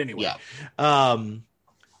convoluted, but anyway. Yeah.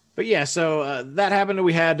 But yeah, so that happened.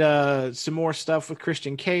 We had some more stuff with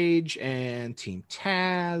Christian Cage and Team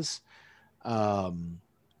Taz. The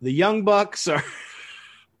Young Bucks are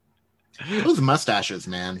those mustaches,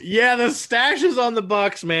 man. Yeah, the stashes on the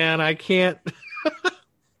Bucks, man. I can't.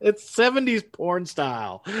 It's 70s porn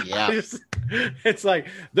style. Yeah. It's like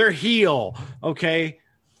they're heel. Okay.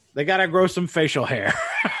 They got to grow some facial hair.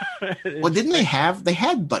 Well, didn't they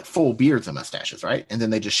had like full beards and mustaches, right? And then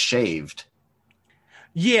they just shaved.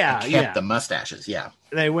 Yeah. Kept the mustaches. Yeah.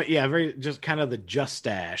 They went, very just kind of the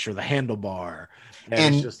Justache or the handlebar.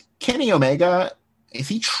 And just, Kenny Omega, is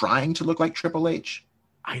he trying to look like Triple H?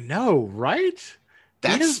 I know, right?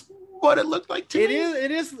 That's what it looked like to me.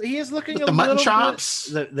 It is. He is looking with a the mutton little chops,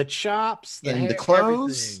 bit, the chops, and hair, the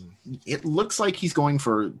clothes. everything. It looks like he's going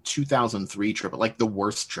for 2003 the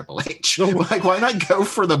worst Triple H. Like, why not go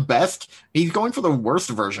for the best? He's going for the worst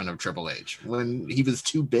version of Triple H when he was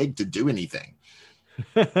too big to do anything.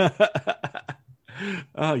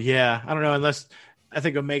 Oh yeah, I don't know. Unless I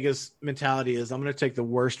think Omega's mentality is, I'm going to take the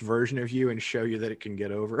worst version of you and show you that it can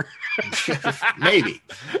get over. maybe.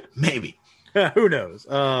 Who knows?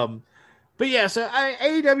 But yeah, so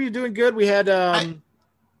AEW doing good. We had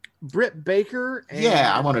Britt Baker.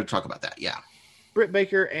 I wanted to talk about that. Yeah, Britt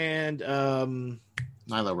Baker and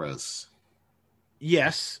Nyla Rose.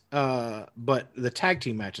 Yes, but the tag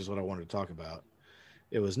team match is what I wanted to talk about.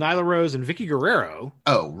 It was Nyla Rose and Vicky Guerrero.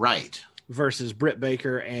 Oh, right. Versus Britt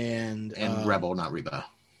Baker and Rebel, not Reba.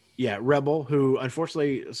 Yeah, Rebel, who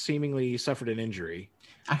unfortunately seemingly suffered an injury.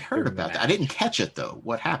 I heard about that. I didn't catch it though.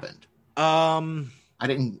 What happened? I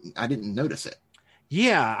didn't notice it.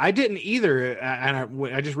 Yeah, I didn't either.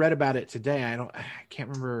 And I just read about it today. I can't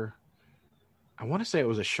remember. I want to say it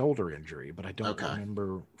was a shoulder injury, but I don't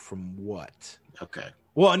remember from what. Okay.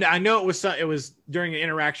 Well, I know it was during an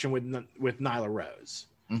interaction with Nyla Rose.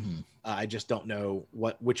 Mm-hmm. I just don't know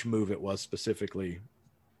which move it was specifically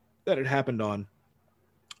that it happened on.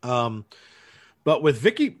 But with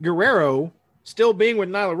Vicky Guerrero still being with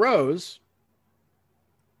Nyla Rose,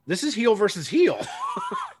 this is heel versus heel.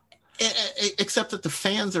 Except that the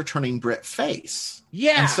fans are turning Britt face.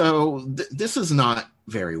 Yeah. And so this is not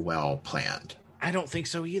very well planned. I don't think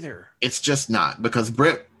so either. It's just not, because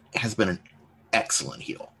Britt has been an excellent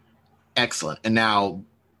heel. Excellent. And now,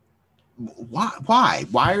 why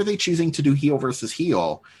are they choosing to do heel versus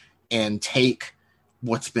heel and take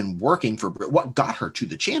what's been working for Britt? What got her to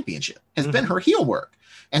the championship has been her heel work.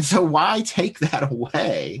 And so why take that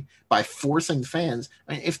away by forcing the fans?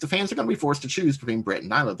 I mean, if the fans are going to be forced to choose between Britt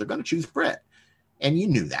and Nyla, they're going to choose Britt. And you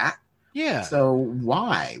knew that. Yeah. So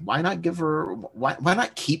why not give her, why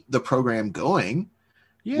not keep the program going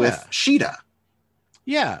with Shida?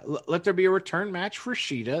 Yeah. Let there be a return match for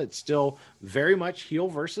Shida. It's still very much heel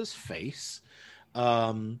versus face.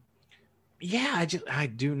 I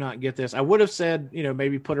do not get this. I would have said,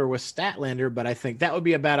 maybe put her with Statlander, but I think that would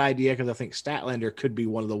be a bad idea because I think Statlander could be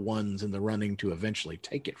one of the ones in the running to eventually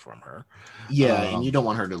take it from her. Yeah, and you don't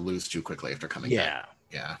want her to lose too quickly after coming back.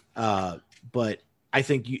 Yeah. But I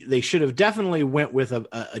think they should have definitely went with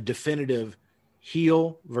a definitive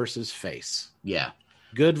heel versus face. Yeah.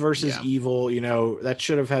 Good versus evil. That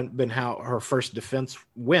should have been how her first defense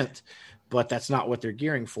went. But that's not what they're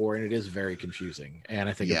gearing for, and it is very confusing. And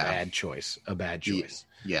I think a bad choice.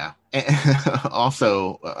 Yeah. And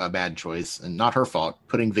also a bad choice, and not her fault,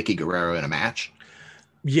 putting Vicky Guerrero in a match.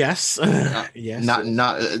 Yes. Yes.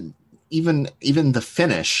 Not even the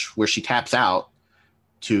finish where she taps out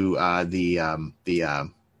to what do they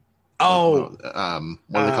call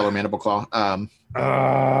her, Mandible Claw?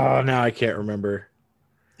 Now I can't remember.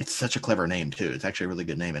 It's such a clever name too. It's actually a really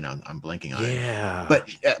good name, and I'm blanking on it. Yeah.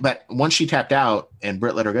 But once she tapped out and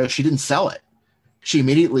Britt let her go, she didn't sell it. She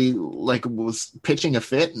immediately was pitching a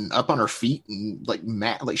fit and up on her feet and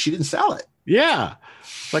mad. She didn't sell it. Yeah.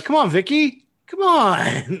 Come on, Vicky. Come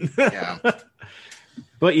on. Yeah.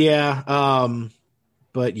 But yeah.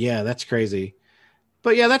 But yeah, that's crazy.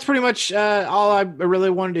 But yeah, that's pretty much all I really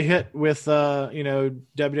wanted to hit with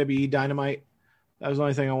WWE Dynamite. That was the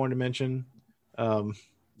only thing I wanted to mention.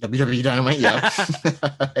 WWE Dynamite, yeah.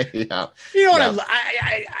 Yeah. You know Yeah. what?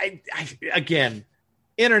 I again,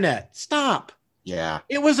 internet, stop. Yeah.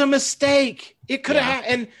 It was a mistake. It could have,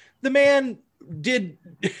 and the man did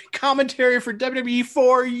commentary for WWE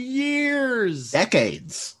for years,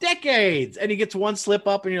 Decades. and he gets one slip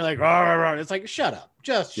up, and you're like, "Rah." It's like, shut up,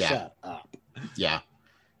 just shut up. Yeah.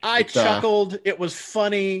 I chuckled. It was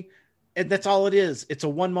funny, and that's all it is. It's a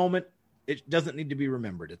one moment. It doesn't need to be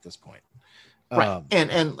remembered at this point. Right.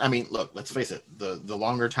 And I mean, look, let's face it, the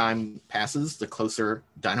longer time passes, the closer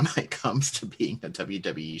Dynamite comes to being a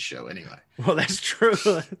WWE show anyway. Well, that's true.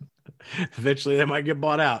 Eventually they might get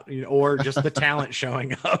bought out, or just the talent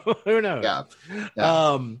showing up. Who knows? Yeah.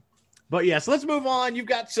 But yeah, so let's move on. You've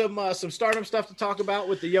got some Stardom stuff to talk about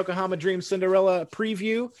with the Yokohama Dream Cinderella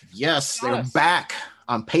preview. Yes, they're back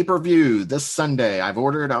on pay-per-view this Sunday. I've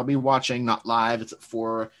ordered. I'll be watching, not live. It's at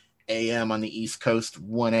 4 a.m. on the East Coast,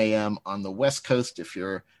 1 a.m. on the West Coast if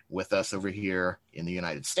you're with us over here in the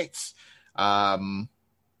United States. But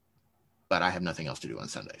I have nothing else to do on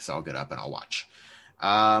Sunday, so I'll get up and I'll watch.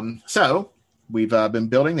 So we've been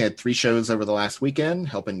building. They had 3 shows over the last weekend,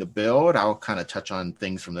 helping to build. I'll kind of touch on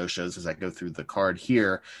things from those shows as I go through the card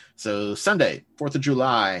here. So Sunday, 4th of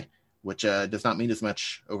July, which does not mean as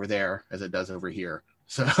much over there as it does over here.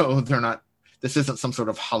 So this isn't some sort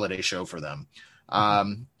of holiday show for them.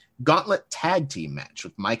 Gauntlet tag team match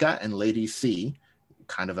with Micah and Lady C,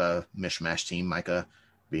 kind of a mishmash team. Micah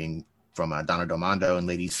being from Donna Domando and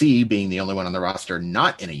Lady C being the only one on the roster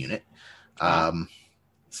not in a unit.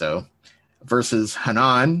 So versus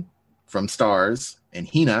Hanan from Stars and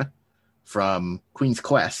Hina from Queen's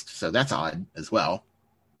Quest. So that's odd as well.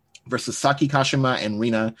 Versus Saki Kashima and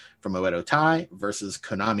Rina from Oedo Tai versus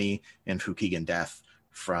Konami and Fukigen Death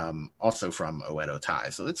also from Oedo Tai.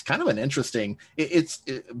 So it's kind of an interesting,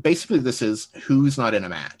 basically this is who's not in a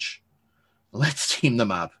match. Let's team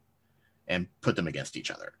them up and put them against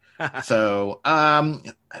each other. So I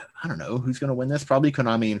don't know who's going to win this. Probably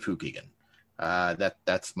Konami and Fukigen.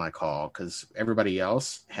 That's my call, because everybody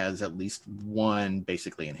else has at least one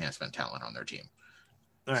basically enhancement talent on their team.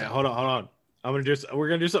 All right, hold on. We're gonna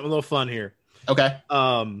do something a little fun here. Okay.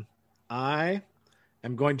 I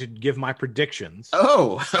am going to give my predictions.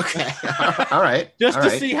 Oh, okay. All right. Just to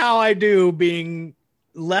see how I do, being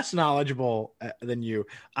less knowledgeable than you.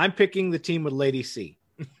 I'm picking the team with Lady C.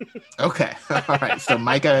 Okay. All right. So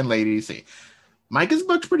Micah and Lady C. Micah's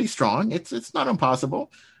booked pretty strong. It's not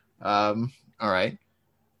impossible. All right.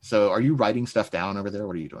 So are you writing stuff down over there?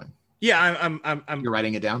 What are you doing? Yeah, I'm You're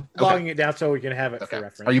writing it down? logging it down so we can have it for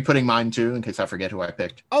reference. Are you putting mine too, in case I forget who I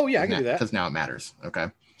picked? Oh, yeah, I can do that. Because now it matters. Okay.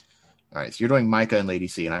 All right. So you're doing Micah and Lady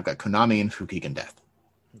C, and I've got Konami and Fukigen Death.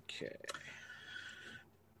 Okay.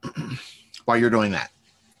 While you're doing that,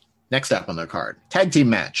 next up on the card, tag team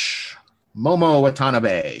match. Momo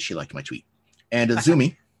Watanabe, she liked my tweet, and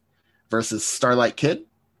Azumi versus Starlight Kid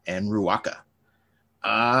and Ruaka.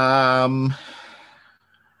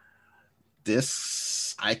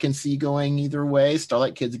 This I can see going either way.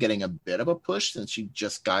 Starlight Kid's getting a bit of a push since she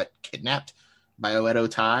just got kidnapped by Oedo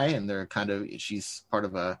Tai, and she's part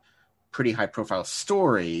of a pretty high profile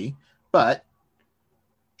story, but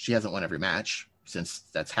she hasn't won every match since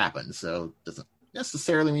that's happened, so doesn't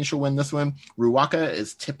necessarily mean she'll win this one. Ruaka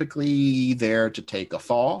is typically there to take a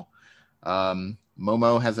fall.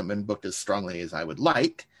 Momo hasn't been booked as strongly as I would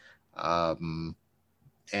like. But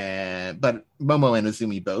Momo and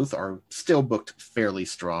Azumi both are still booked fairly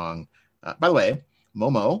strong. By the way,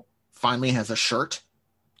 Momo finally has a shirt.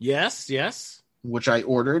 Yes. Which I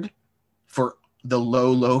ordered for the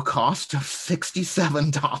low cost of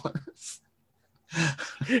 $67.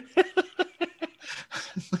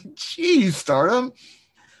 Jeez, Stardom.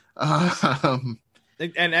 And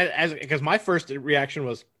because my first reaction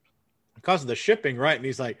was because of the shipping, right? And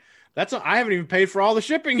he's like, I haven't even paid for all the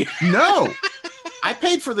shipping yet. No, I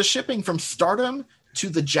paid for the shipping from Stardom to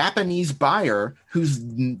the Japanese buyer, who's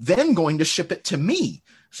then going to ship it to me.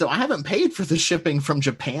 So I haven't paid for the shipping from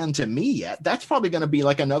Japan to me yet. That's probably going to be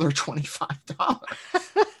like another $25.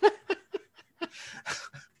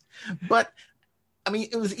 But I mean,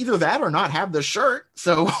 it was either that or not have the shirt.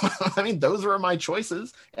 So, I mean, those were my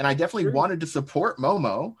choices. And I definitely wanted to support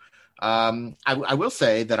Momo. I will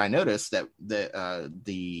say that I noticed that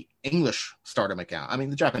the English Stardom account, I mean,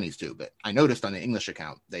 the Japanese too, but I noticed on the English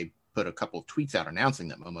account, they put a couple of tweets out announcing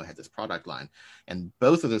that Momo had this product line. And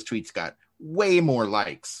both of those tweets got way more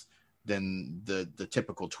likes than the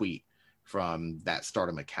typical tweet from that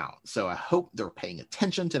Stardom account. So I hope they're paying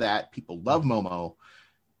attention to that. People love Momo.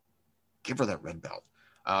 Give her that red belt.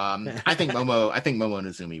 I think Momo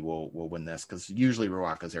Nozumi will win this because usually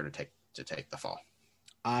Ruaka's there to take the fall.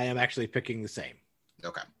 I am actually picking the same.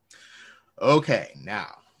 Okay.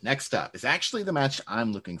 Now, next up is actually the match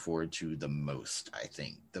I'm looking forward to the most, I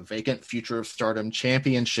think. The vacant Future of Stardom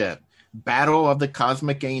Championship. Battle of the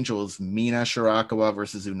Cosmic Angels, Mina Shirakawa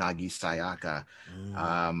versus Unagi Sayaka.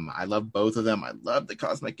 I love both of them. I love the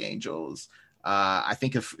Cosmic Angels. I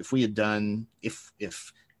think if we had done, if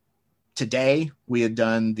today we had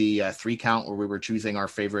done the 3 count where we were choosing our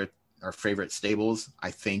favorite stables,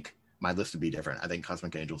 I think my list would be different. I think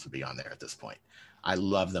Cosmic Angels would be on there at this point. I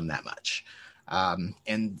love them that much.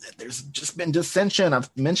 And there's just been dissension. I've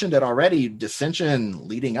mentioned it already, dissension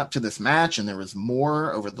leading up to this match. And there was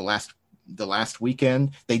more over the last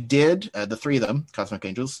weekend. They did, the 3 of them, Cosmic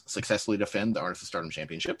Angels, successfully defend the Artists of Stardom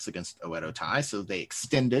Championships against Oedo Tai. So they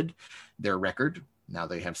extended their record. Now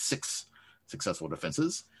they have 6 successful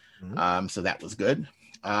defenses. So that was good.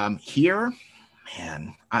 Here,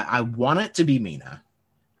 man, I want it to be Mina.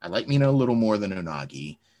 I like Mina a little more than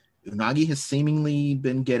Unagi. Unagi has seemingly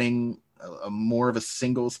been getting a more of a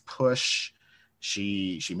singles push.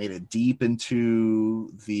 She made it deep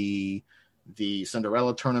into the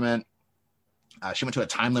Cinderella tournament. She went to a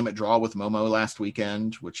time limit draw with Momo last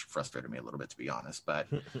weekend, which frustrated me a little bit, to be honest. But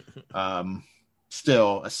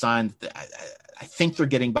still, a sign that I think they're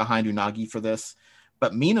getting behind Unagi for this.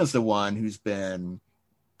 But Mina's the one who's been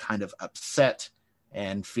kind of upset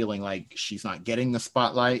and feeling like she's not getting the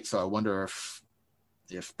spotlight. So I wonder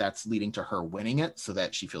if that's leading to her winning it so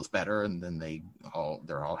that she feels better and then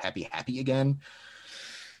they're all happy again.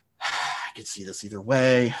 I could see this either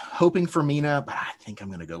way. Hoping for Mina, but I think I'm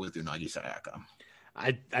going to go with Unagi Sayaka.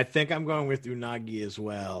 I think I'm going with Unagi as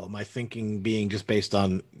well. My thinking being just based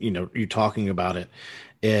on, you talking about it,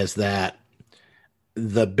 is that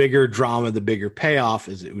the bigger drama, the bigger payoff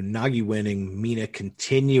is Unagi winning, Mina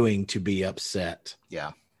continuing to be upset.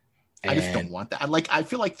 Yeah. I just don't want that. I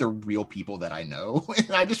feel like they're real people that I know,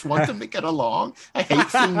 and I just want them to get along. I hate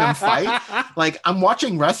seeing them fight. Like, I'm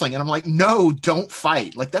watching wrestling, and I'm like, no, don't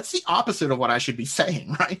fight. Like, that's the opposite of what I should be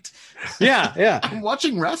saying, right? Yeah. I'm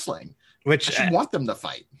watching wrestling. I should want them to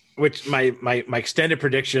fight. Which my extended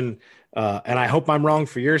prediction, and I hope I'm wrong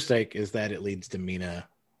for your sake, is that it leads to Mina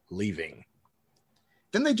leaving.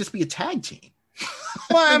 Then they'd just be a tag team.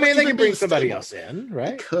 Well, I mean, they can bring somebody else in,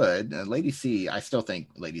 right? They could. Lady C, I still think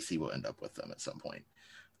Lady C will end up with them at some point.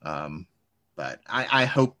 But I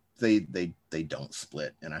hope they don't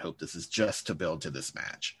split, and I hope this is just to build to this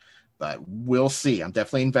match. But we'll see. I'm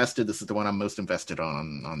definitely invested. This is the one I'm most invested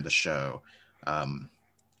on the show.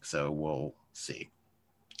 So we'll see.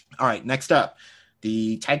 All right, next up.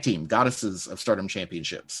 The tag team Goddesses of Stardom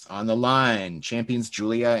Championships. On the line, champions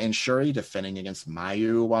Julia and Shuri defending against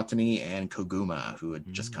Mayu Watani and Koguma, who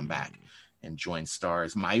had just come back and joined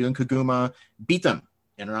Stars. Mayu and Koguma beat them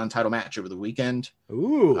in a non-title match over the weekend.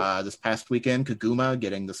 Ooh. This past weekend, Koguma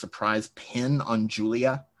getting the surprise pin on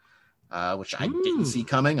Julia, which I didn't see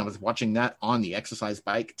coming. I was watching that on the exercise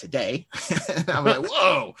bike today. I'm like,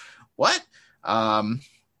 whoa, what?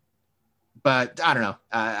 But I don't know.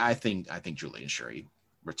 I think Julia and Shuri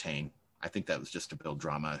retain. I think that was just to build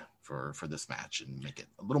drama for this match and make it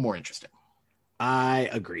a little more interesting. I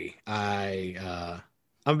agree. I'm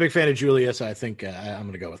a big fan of Julia, so I think I'm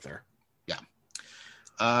going to go with her. Yeah.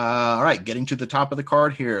 All right, getting to the top of the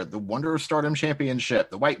card here, the Wonder of Stardom Championship,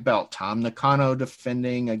 the white belt, Tam Nakano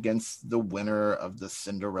defending against the winner of the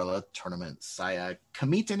Cinderella tournament, Saya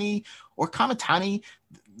Kamitani or Kamitani.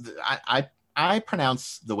 I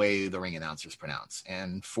pronounce the way the ring announcers pronounce.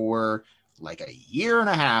 And for like a year and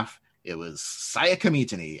a half, it was Saya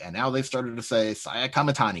Kamitani. And now they've started to say Saya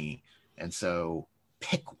Kamitani. And so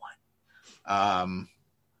pick one.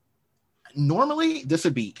 Normally, this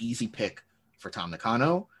would be easy pick for Tam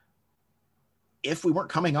Nakano if we weren't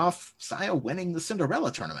coming off Saya winning the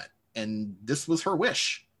Cinderella tournament. And this was her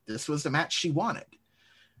wish. This was the match she wanted.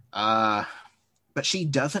 But she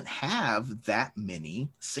doesn't have that many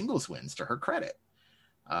singles wins to her credit.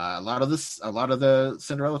 A lot of the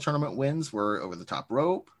Cinderella tournament wins were over the top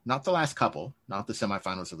rope, not the last couple, not the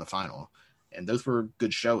semifinals or the final. And those were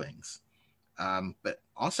good showings. But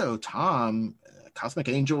also Tom, Cosmic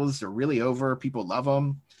Angels are really over. People love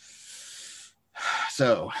them.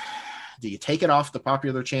 So do you take it off the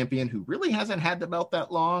popular champion who really hasn't had the belt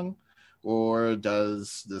that long? Or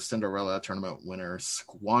does the Cinderella tournament winner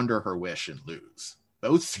squander her wish and lose?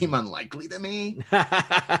 Both seem unlikely to me.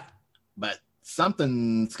 But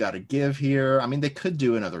something's got to give here. I mean, they could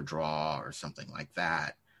do another draw or something like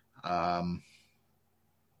that.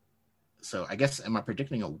 So I guess, am I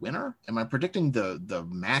predicting a winner? Am I predicting the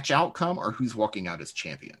match outcome or who's walking out as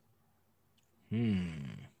champion?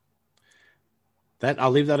 That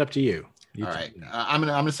I'll leave that up to you. All right, I'm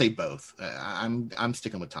gonna say both. I'm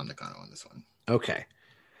sticking with Tam Nakano on this one. Okay,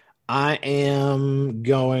 I am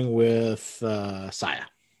going with Saya.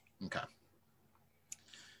 Okay.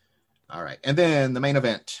 All right, and then the main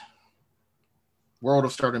event: World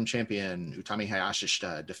of Stardom champion Utami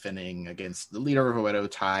Hayashishita defending against the leader of Oedo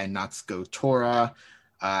Tai, Natsuko Tora.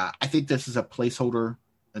 I think this is a placeholder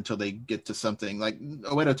until they get to something. Like,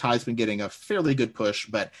 Oedo Tai's been getting a fairly good push,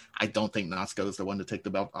 but I don't think Natsuko is the one to take the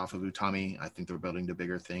belt off of Utami. I think they're building to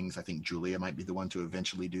bigger things. I think Julia might be the one to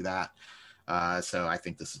eventually do that. So I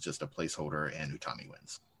think this is just a placeholder, and Utami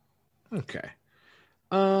wins. Okay.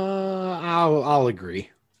 I'll agree.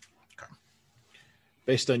 Okay.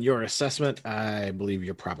 Based on your assessment, I believe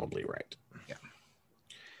you're probably right. Yeah.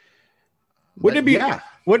 Wouldn't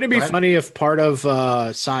it be funny if part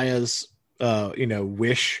of Saya's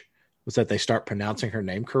wish was that they start pronouncing her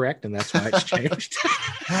name correct, and that's why it's changed?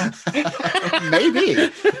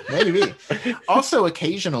 Maybe. Also,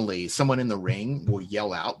 occasionally, someone in the ring will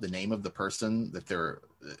yell out the name of the person that their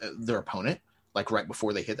opponent, like right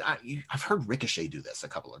before they hit. I've heard Ricochet do this a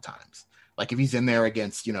couple of times. Like if he's in there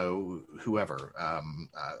against whoever,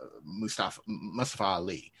 Mustafa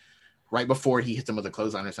Ali, right before he hits him with a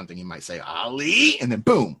clothesline or something, he might say Ali, and then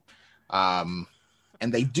boom.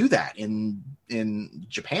 And they do that in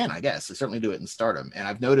Japan, I guess. They certainly do it in Stardom. And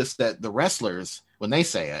I've noticed that the wrestlers, when they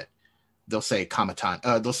say it, they'll say Kamatani.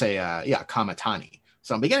 Kamatani.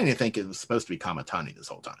 So I'm beginning to think it was supposed to be Kamatani this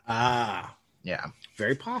whole time. Ah, yeah,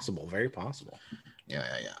 very possible. Very possible. Yeah.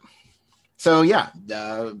 So yeah,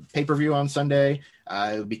 pay-per-view on Sunday.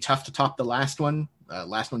 It would be tough to top the last one.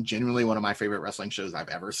 Last one, genuinely one of my favorite wrestling shows I've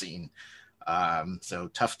ever seen. So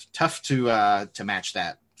tough to match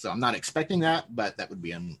that. So I'm not expecting that, but that would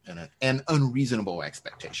be an unreasonable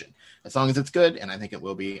expectation. As long as it's good, and I think it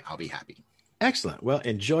will be, I'll be happy. Excellent. Well,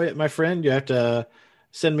 enjoy it, my friend. You have to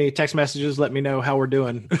send me text messages. Let me know how we're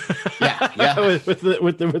doing. Yeah. with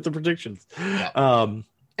the predictions. Yeah.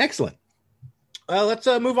 Excellent. Let's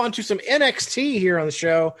move on to some NXT here on the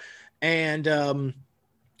show, and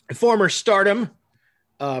former Stardom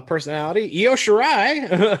personality Io Shirai.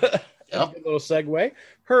 Yep. A little segue.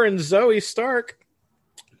 Her and Zoe Stark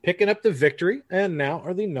picking up the victory, and now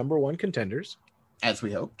are the number one contenders, as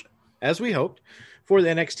we hoped, for the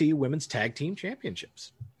NXT Women's Tag Team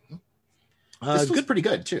Championships. This was pretty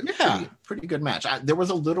good too. Yeah, pretty good match. There was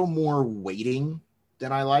a little more waiting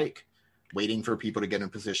than I like, waiting for people to get in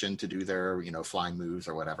position to do their flying moves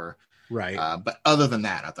or whatever. Right. But other than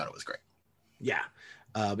that, I thought it was great. Yeah.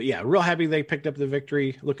 But yeah, real happy they picked up the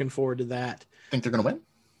victory. Looking forward to that. Think they're gonna win?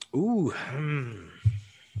 Ooh.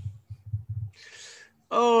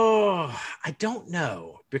 Oh, I don't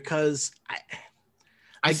know, because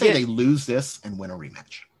I say they lose this and win a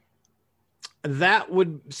rematch. That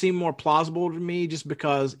would seem more plausible to me, just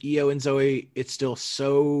because Io and Zoe, it's still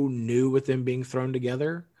so new with them being thrown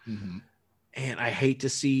together. Mm-hmm. And I hate to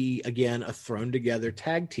see, again, a thrown together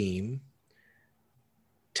tag team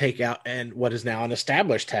take out and what is now an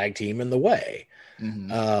established tag team in the way.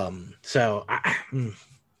 Mm-hmm.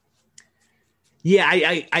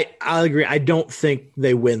 I'll agree. I don't think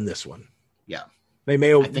they win this one. Yeah, they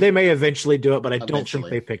may eventually do it, but I don't think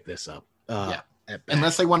they pick this up.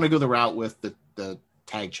 Unless they want to go the route with the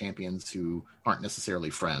tag champions who aren't necessarily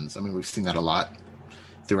friends. I mean, we've seen that a lot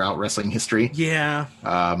throughout wrestling history. Yeah.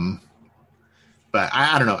 But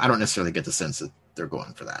I don't know. I don't necessarily get the sense that they're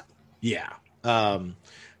going for that. Yeah.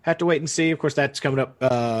 Have to wait and see. Of course, that's coming up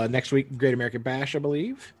next week, Great American Bash, I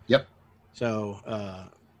believe. Yep. So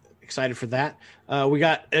excited for that. We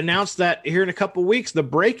got announced that here in a couple weeks, the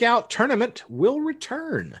Breakout Tournament will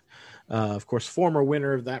return. Of course, former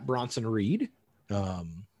winner of that, Bronson Reed,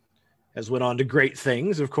 has went on to great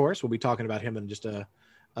things. Of course, we'll be talking about him in just a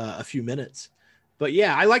few minutes. But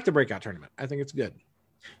yeah, I like the Breakout Tournament. I think it's good.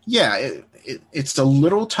 Yeah, it's a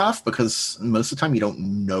little tough because most of the time you don't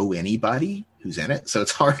know anybody who's in it, so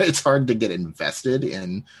it's hard to get invested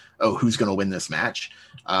in who's going to win this match.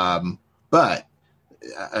 But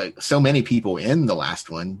so many people in the last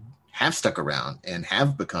one have stuck around and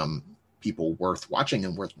have become people worth watching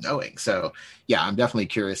and worth knowing. So yeah, I'm definitely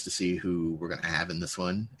curious to see who we're going to have in this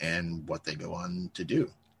one and what they go on to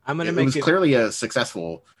do. It was clearly a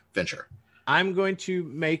successful venture. I'm going to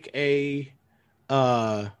make a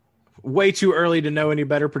way too early to know any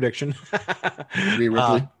better prediction. Rhea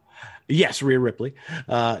Ripley? Yes, Rhea Ripley.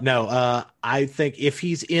 I think if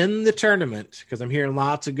he's in the tournament, because I'm hearing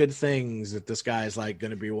lots of good things that this guy is like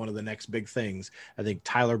going to be one of the next big things, I think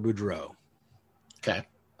Tyler Boudreaux. Okay.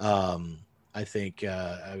 I think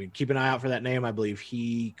keep an eye out for that name. I believe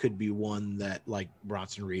he could be one that, like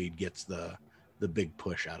Bronson Reed, gets the the big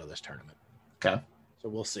push out of this tournament. Okay. So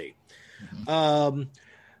we'll see.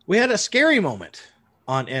 We had a scary moment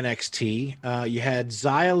on NXT. You had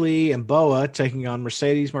Xia Li and Boa taking on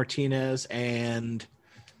Mercedes Martinez and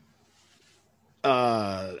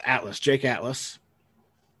Jake Atlas.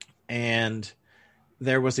 And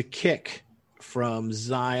there was a kick from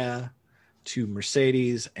Xia to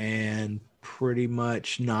Mercedes and pretty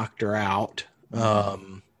much knocked her out.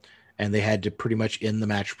 And they had to pretty much end the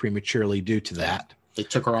match prematurely due to that. They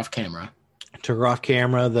took her off camera.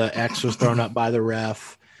 The X was thrown up by the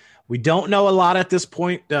ref. We don't know a lot at this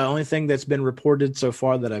point. The only thing that's been reported so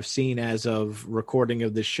far that I've seen as of recording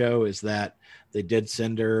of this show is that they did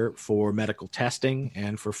send her for medical testing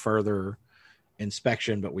and for further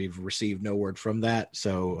inspection, but we've received no word from that.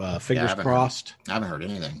 So fingers crossed. I haven't heard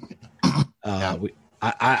anything.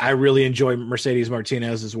 I really enjoy Mercedes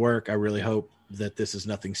Martinez's work. I really hope that this is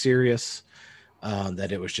nothing serious,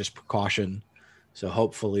 that it was just precaution. So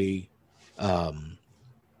hopefully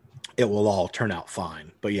it will all turn out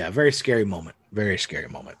fine. But yeah, very scary moment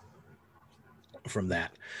from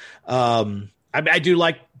that. I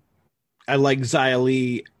like Xia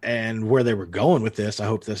Li and where they were going with this. I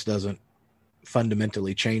hope this doesn't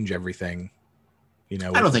fundamentally change everything. I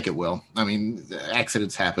don't think it will. I mean,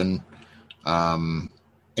 accidents happen.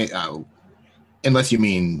 Unless you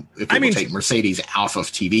mean if it will take Mercedes off of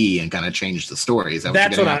TV and kind of change the stories.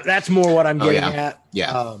 That's more what I'm getting at.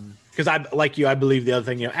 Yeah. Because I believe the other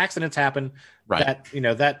thing, accidents happen. Right.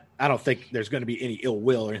 That I don't think there's going to be any ill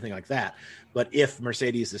will or anything like that. But if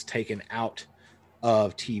Mercedes is taken out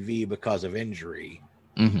of TV because of injury,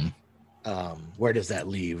 where does that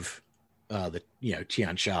leave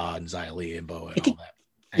Tian Sha and Xia Li and Boa and all that?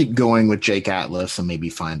 Keep going with Jake Atlas and maybe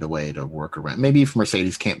find a way to work around. Maybe if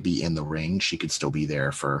Mercedes can't be in the ring, she could still be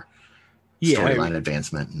there for storyline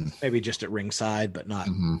advancement. And maybe just at ringside, but not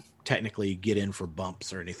technically get in for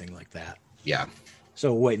bumps or anything like that. Yeah.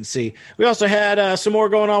 So we'll wait and see. We also had some more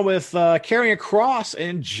going on with Karrion Kross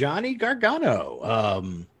and Johnny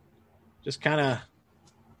Gargano. Just kind of,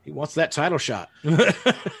 he wants that title shot.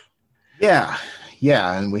 Yeah.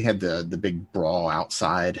 And we had the big brawl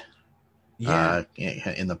outside. In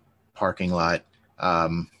the parking lot. I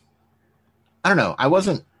don't know. I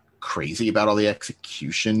wasn't crazy about all the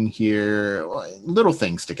execution here. Little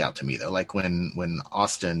things stick out to me though, like when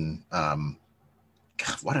Austin. God,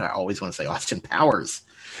 why do I always want to say Austin Powers?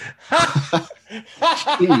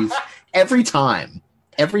 Jeez, every time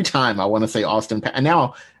I want to say Austin. And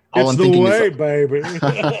now all I'm thinking is, baby.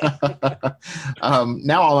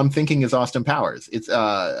 Now all I'm thinking is Austin Powers. It's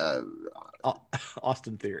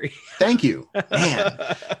Austin Theory. Thank you, man.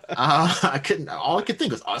 All I could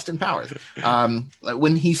think was Austin Powers.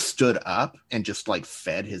 When he stood up and just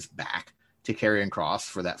fed his back to Karrion Kross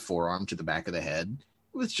for that forearm to the back of the head,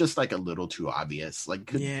 it was just a little too obvious.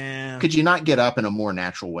 Could you not get up in a more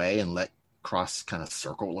natural way and let Kross kind of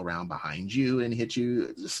circle around behind you and hit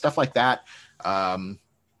you? Stuff like that.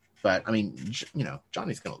 But I mean,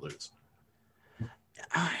 Johnny's going to lose.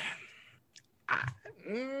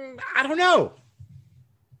 I don't know.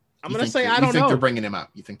 I'm going to say I don't know. You think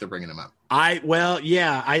they're bringing him up?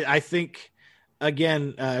 I think,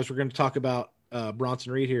 again, as we're going to talk about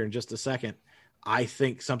Bronson Reed here in just a second, I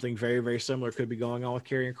think something very, very similar could be going on with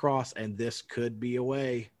Karrion Kross, and this could be a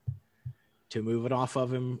way to move it off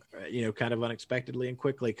of him, kind of unexpectedly and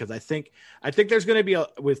quickly. Because I think there's going to be,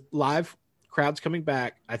 with live crowds coming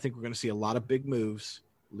back, I think we're going to see a lot of big moves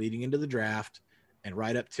leading into the draft and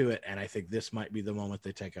right up to it. And I think this might be the moment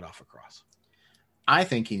they take it off of Kross. I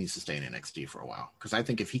think he needs to stay in NXT for a while, because I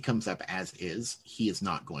think if he comes up as is, he is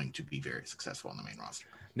not going to be very successful on the main roster.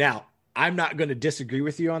 Now, I'm not going to disagree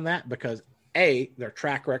with you on that, because their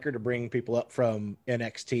track record of bringing people up from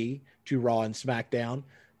NXT to Raw and SmackDown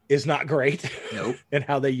is not great. Nope. in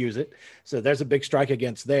how they use it. So there's a big strike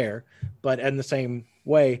against there. But in the same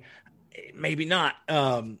way, maybe not.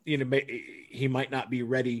 He might not be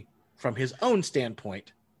ready from his own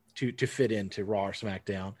standpoint to fit into Raw or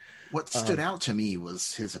SmackDown. What stood out to me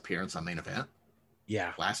was his appearance on Main Event.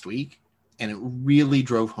 Yeah. Last week. And it really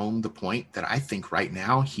drove home the point that I think right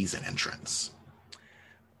now he's an entrance.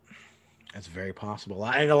 That's very possible.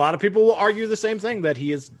 And a lot of people will argue the same thing, that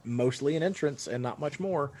he is mostly an entrance and not much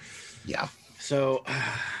more. Yeah. So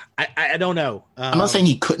I don't know. I'm not saying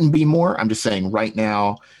he couldn't be more. I'm just saying right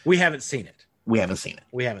now. We haven't seen it.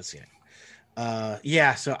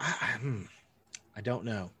 So I don't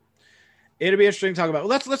know. It'll be interesting to talk about.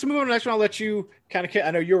 Well, let's move on to the next one. I'll let you kind of. I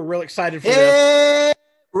know you were real excited for this.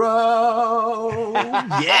 Bro,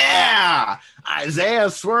 yeah, Isaiah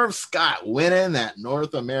Swerve Scott winning that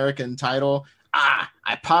North American title. I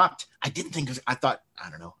popped. I didn't think. I thought I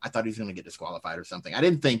don't know. I thought he was going to get disqualified or something. I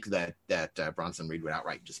didn't think that Bronson Reed would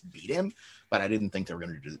outright just beat him, but I didn't think they were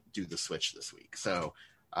going to do the switch this week. So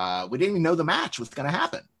we didn't even know the match was going to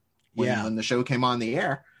happen when the show came on the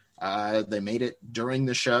air. They made it during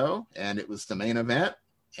the show, and it was the main event.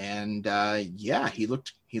 And he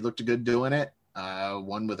looked good doing it.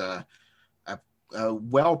 Won with a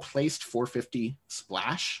well-placed 450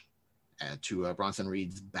 splash to Bronson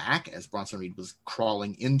Reed's back as Bronson Reed was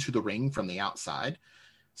crawling into the ring from the outside.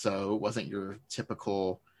 So it wasn't your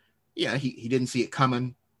typical, he didn't see it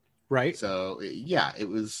coming. Right. So it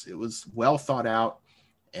was well thought out.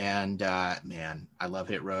 And man, I love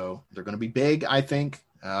Hit Row. They're going to be big, I think.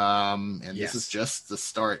 This is just the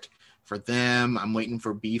start for them. I'm waiting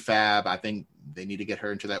for BFAB. I think they need to get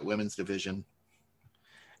her into that women's division.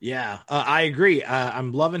 Yeah, I agree.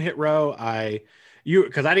 I'm loving Hit Row.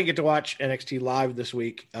 Because I didn't get to watch NXT live this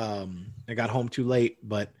week. I got home too late,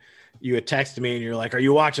 but you had texted me and you're like, "Are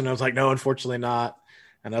you watching?" I was like, "No, unfortunately not."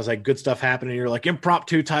 And I was like, "Good stuff happening." You're like,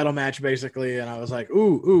 "Impromptu title match, basically." And I was like,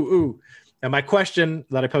 "Ooh." And my question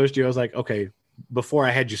that I posed to you, I was like, "Okay," before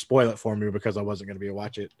I had you spoil it for me because I wasn't going to be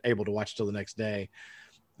able to watch till the next day.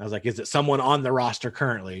 I was like, "Is it someone on the roster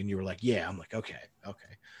currently?" And you were like, "Yeah." I'm like, "Okay."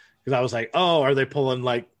 Because I was like, "Oh, are they pulling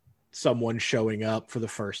like someone showing up for the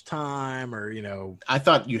first time, or I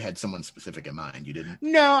thought you had someone specific in mind. You didn't?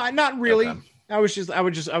 No, not really. Okay. I was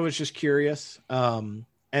just curious. And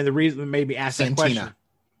the reason that made me ask that question,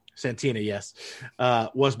 Santina, yes,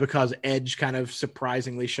 was because Edge kind of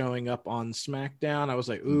surprisingly showing up on SmackDown. I was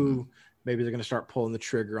like, ooh, maybe they're going to start pulling the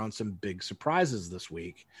trigger on some big surprises this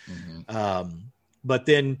week. But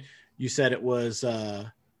then you said it was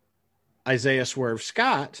Isaiah Swerve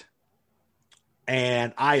Scott.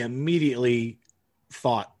 And I immediately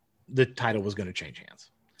thought the title was going to change hands.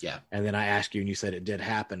 Yeah. And then I asked you and you said it did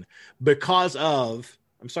happen because of,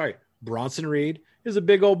 Bronson Reed is a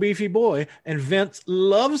big old beefy boy and Vince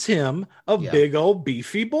loves him big old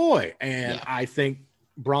beefy boy. And I think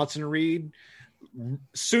Bronson Reed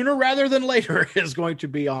sooner rather than later is going to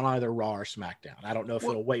be on either Raw or SmackDown. I don't know if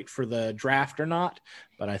it'll wait for the draft or not,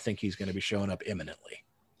 but I think he's going to be showing up imminently.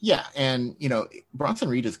 Yeah, and Bronson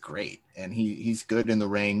Reed is great, and he's good in the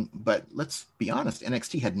ring. But let's be honest,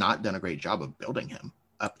 NXT had not done a great job of building him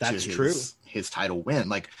up to his title win.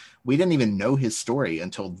 Like, we didn't even know his story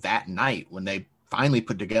until that night when they finally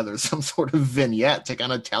put together some sort of vignette to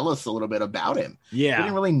kind of tell us a little bit about him. Yeah, we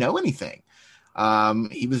didn't really know anything.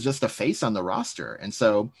 He was just a face on the roster, and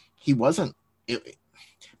so he wasn't.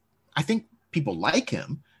 I think people like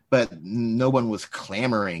him, but no one was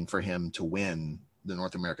clamoring for him to win the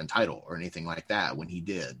North American title or anything like that when he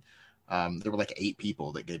did. There were like 8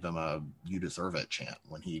 people that gave him a "you deserve it" chant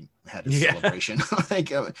when he had his celebration.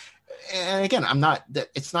 And again,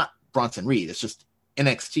 it's not Bronson Reed. It's just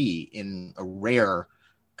NXT in a rare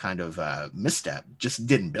kind of misstep just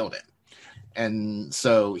didn't build it. And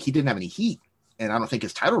so he didn't have any heat. And I don't think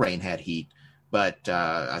his title reign had heat, but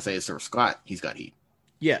Isaiah Swerve Scott, he's got heat.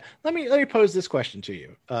 Yeah. Let me pose this question to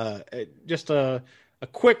you. Just a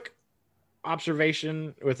quick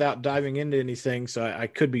observation without diving into anything, so I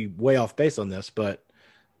could be way off base on this, but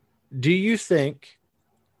do you think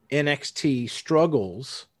NXT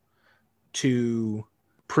struggles to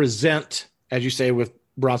present, as you say with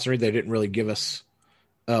Bronson Reed, they didn't really give us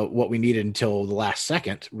what we needed until the last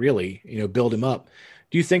second, really, build him up.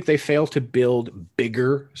 Do you think they fail to build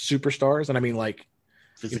bigger superstars? And I mean, like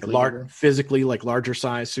physically, like larger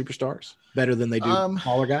size superstars better than they do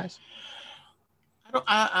smaller guys?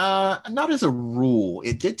 Not as a rule.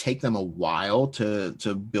 It did take them a while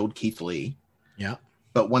to build Keith Lee. Yeah.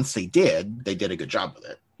 But once they did a good job with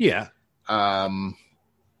it. Yeah.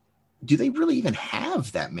 Do they really even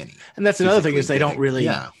have that many? And that's another thing is they don't really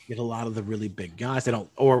get a lot of the really big guys. They don't,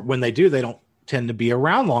 or when they do, they don't tend to be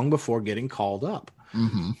around long before getting called up.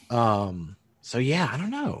 So yeah, I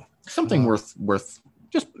don't know. Something worth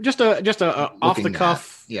just a off the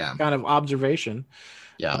cuff kind of observation.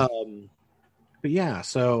 Yeah. But yeah,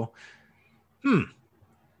 so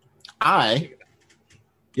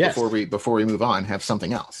before we move on, have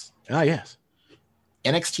something else. Yes.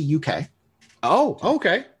 NXT UK. Oh,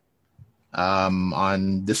 okay.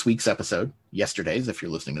 On this week's episode, yesterday's, if you're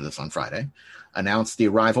listening to this on Friday, announced the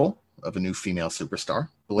arrival of a new female superstar,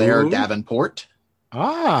 Blair Davenport.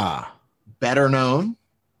 Better known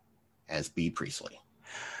as Bea Priestley.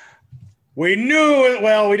 We knew it.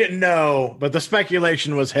 Well, we didn't know, but the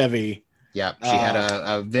speculation was heavy. Yeah, she had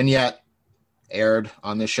a vignette aired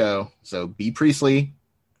on the show. So Bea Priestley,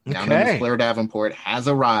 now known as Blair Davenport, has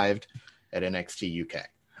arrived at NXT UK.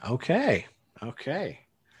 Okay.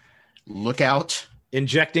 Look out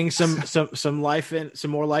injecting some life in,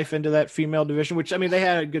 some more life into that female division, which I mean, they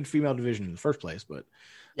had a good female division in the first place, but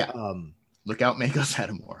yeah. Look out, Meiko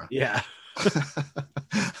Satomura. Yeah.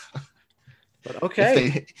 But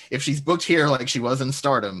okay. If she's booked here like she was in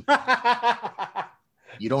Stardom,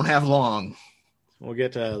 you don't have long. We'll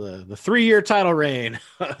get to the 3-year title reign.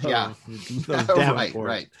 Yeah.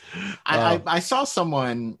 Right. I saw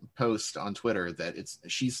someone post on Twitter that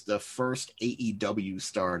she's the first AEW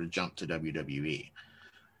star to jump to WWE,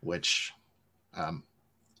 which,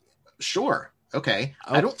 sure. Okay.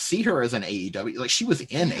 Oh. I don't see her as an AEW. Like, she was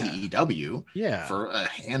in AEW for a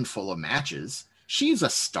handful of matches. She's a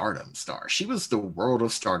Stardom star. She was the World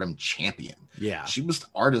of Stardom champion. Yeah. She was the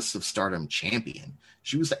Artists of Stardom champion.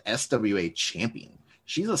 She was the SWA champion.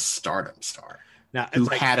 She's a Stardom star now, who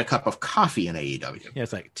had a cup of coffee in AEW. Yeah,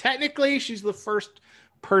 it's like, technically, she's the first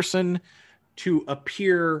person to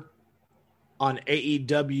appear on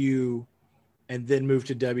AEW and then move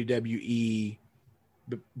to WWE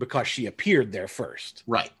because she appeared there first.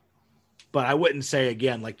 Right. But I wouldn't say,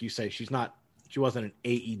 again, like you say, she wasn't an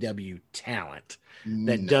AEW talent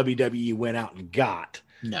that WWE went out and got.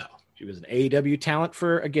 No. She was an AEW talent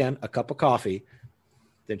for, again, a cup of coffee.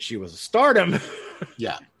 Then she was a Stardom.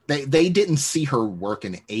 Yeah. They didn't see her work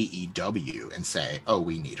in AEW and say, oh,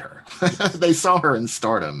 we need her. They saw her in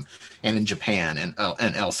Stardom and in Japan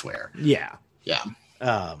and elsewhere. Yeah. Yeah.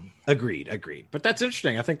 Agreed. But that's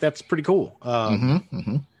interesting. I think that's pretty cool.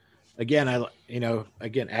 Again,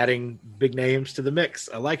 again, adding big names to the mix.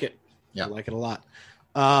 I like it. Yeah. I like it a lot.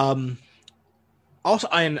 Also,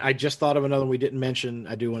 I just thought of another one we didn't mention.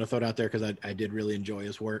 I do want to throw it out there because I did really enjoy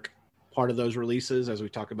his work. Part of those releases, as we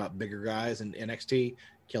talk about bigger guys in NXT,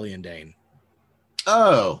 Killian Dane.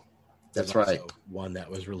 Oh, that's right. One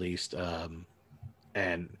that was released.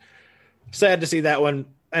 And sad to see that one.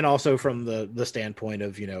 And also from the standpoint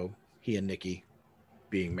of, he and Nikki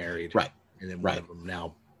being married. Right. And then one of them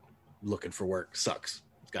now looking for work. Sucks.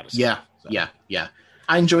 It's got to suck. Yeah.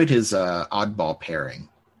 I enjoyed his oddball pairing.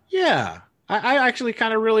 Yeah. I actually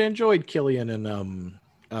kind of really enjoyed Killian and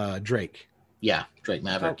Drake. Yeah, Drake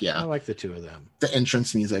Maverick. I like the two of them. The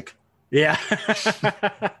entrance music. Yeah.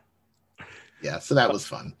 Yeah, so that was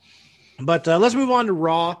fun. But let's move on to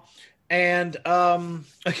Raw. And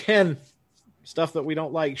again, stuff that we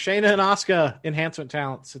don't like. Shayna and Asuka enhancement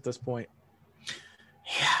talents at this point.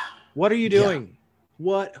 Yeah. What are you doing?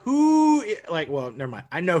 Yeah. Never mind.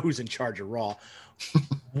 I know who's in charge of Raw.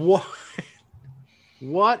 What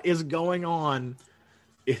is going on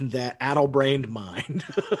in that addle-brained mind?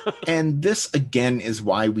 And this, again, is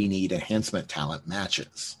why we need enhancement talent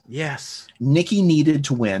matches. Yes. Nikki needed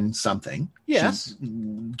to win something. Yes.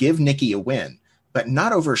 Give Nikki a win, but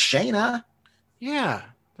not over Shayna. Yeah.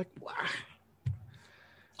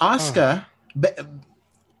 Asuka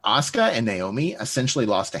and Naomi essentially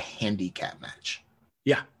lost a handicap match.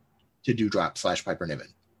 Yeah. To Doudrop / Piper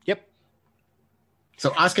Niven. Yep.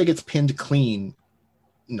 So Asuka gets pinned clean.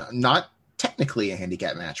 Not technically a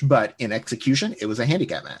handicap match, but in execution, it was a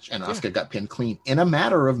handicap match. And Asuka got pinned clean in a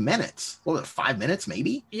matter of minutes. 5 minutes,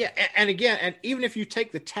 maybe? Yeah, and again, and even if you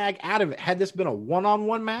take the tag out of it, had this been a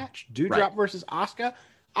one-on-one match, Doudrop versus Asuka,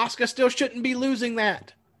 Asuka still shouldn't be losing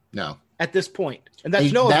that. No. At this point. And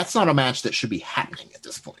that's not a match that should be happening at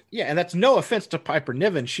this point. Yeah, and that's no offense to Piper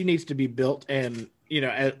Niven. She needs to be built and,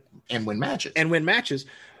 and win matches.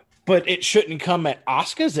 But it shouldn't come at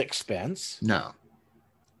Asuka's expense. No.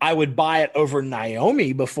 I would buy it over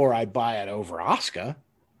Naomi before I buy it over Asuka.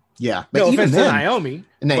 Yeah. But no offense to Naomi.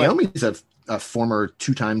 Naomi's a former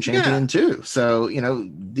 2-time champion too. So,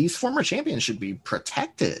 these former champions should be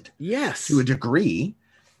protected. Yes. To a degree.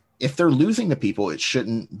 If they're losing to people, it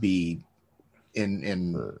shouldn't be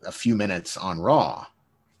in a few minutes on Raw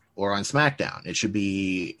or on SmackDown. It should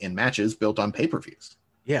be in matches built on pay-per-views.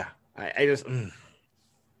 Yeah. I just...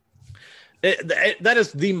 that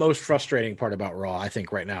is the most frustrating part about Raw, I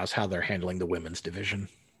think, right now, is how they're handling the women's division.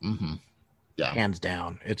 Mm-hmm. Yeah, hands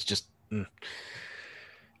down. It's just. And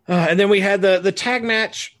then we had the tag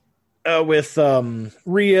match with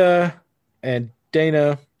Rhea and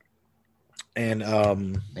Dana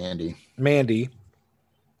and Mandy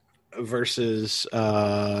versus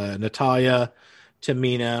Natalya,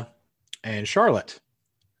 Tamina, and Charlotte.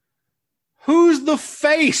 Who's the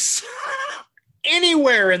face?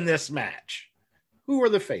 Anywhere in this match? Who are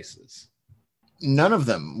the faces? None of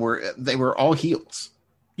them were. They were all heels.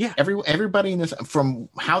 Yeah. Everybody in this, from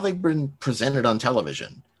how they've been presented on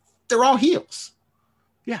television, they're all heels.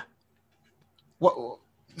 Yeah. What?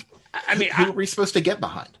 I mean, who are we supposed to get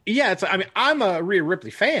behind? Yeah. I'm a Rhea Ripley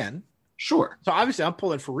fan. Sure. So obviously I'm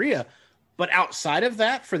pulling for Rhea, but outside of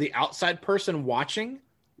that, for the outside person watching,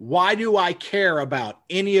 why do I care about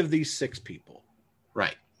any of these 6 people?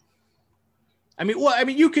 Right. I mean,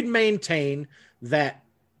 you could maintain that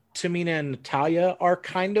Tamina and Natalya are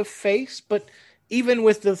kind of face, but even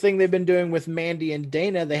with the thing they've been doing with Mandy and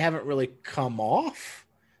Dana, they haven't really come off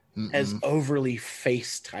as overly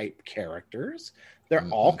face type characters. They're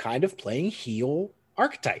all kind of playing heel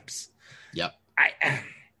archetypes. Yep. I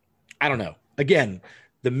don't know. Again,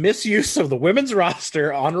 the misuse of the women's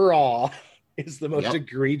roster on Raw is the most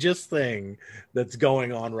egregious thing that's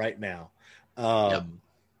going on right now. I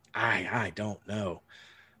don't know.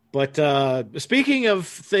 But speaking of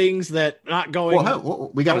things that not going...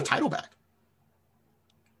 Well, we got a title back.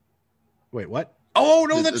 Wait, what? Oh,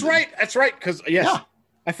 no, that's right. That's right. Because, yes,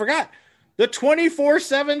 I forgot. The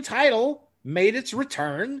 24/7 title made its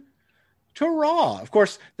return to Raw. Of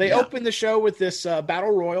course, they opened the show with this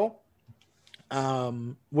Battle Royal,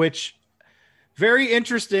 which very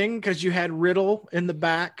interesting because you had Riddle in the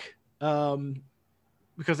back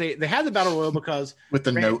because they had the Battle Royal because... With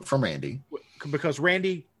the note from Randy. Because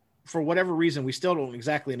Randy, for whatever reason, we still don't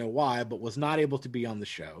exactly know why, but was not able to be on the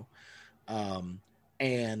show.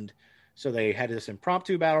 And... So they had this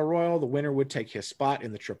impromptu battle royal. The winner would take his spot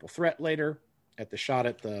in the triple threat later at the shot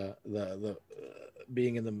at the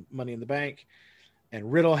being in the Money in the Bank.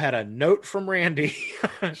 And Riddle had a note from Randy,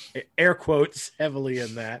 air quotes heavily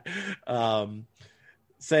in that,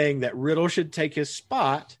 saying that Riddle should take his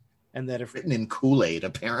spot and that if written in Kool-Aid,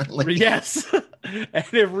 apparently. Yes. And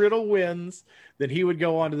if Riddle wins, then he would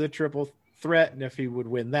go on to the triple threat. And if he would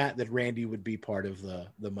win that Randy would be part of the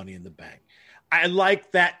Money in the Bank. I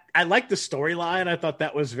like that. I like the storyline. I thought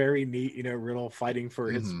that was very neat. You know, Riddle fighting for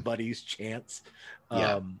his buddy's chance.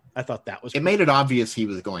 I thought that was. It made it obvious he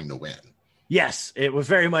was going to win. Yes, it was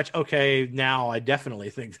very much okay. Now I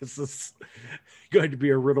definitely think this is going to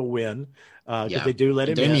be a Riddle win. They do let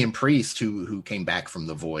him in. Damian Priest, who came back from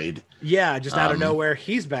the void. Yeah, just out of nowhere,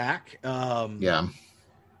 he's back. And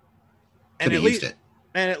at least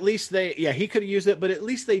he could have used it, but at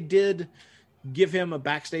least they did give him a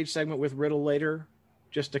backstage segment with Riddle later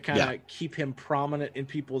just to kind of keep him prominent in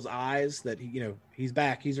people's eyes that he's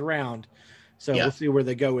back, he's around. So we'll see where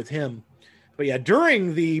they go with him. But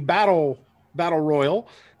during the battle royal,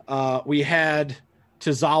 we had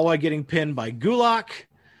Tozawa getting pinned by Gulak.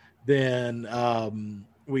 Then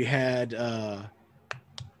we had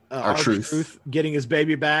R-Truth getting his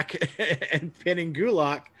baby back and pinning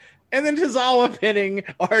Gulak. And then Tozawa pinning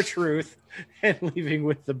R-Truth and leaving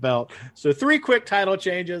with the belt. So 3 quick title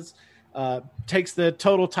changes. Takes the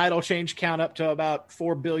total title change count up to about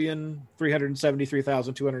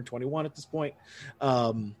 4,373,221 at this point.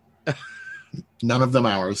 None of them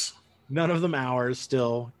ours. None of them ours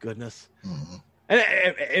still. Goodness. Mm-hmm.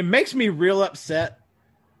 And it makes me real upset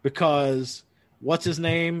because what's his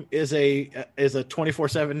name is a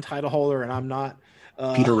 24/7 title holder and I'm not.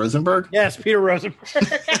 Peter Rosenberg? Yes, Peter Rosenberg.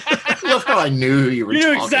 That's how I knew who you were talking about.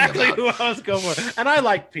 You knew exactly who I was going for. And I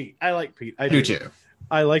like Pete. I do too.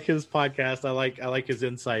 I like his podcast. I like his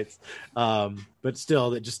insights. But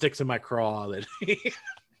still, it just sticks in my craw that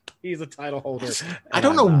he's a title holder. I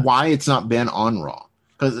don't know why it's not been on Raw.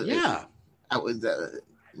 Because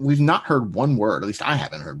we've not heard one word. At least I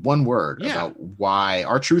haven't heard one word about why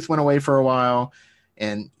R-Truth went away for a while.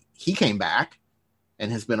 And he came back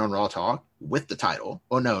and has been on Raw Talk with the title.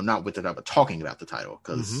 Oh, no, not with the title, but talking about the title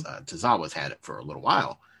because Tozawa's had it for a little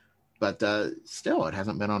while. But still, it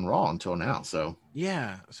hasn't been on Raw until now. So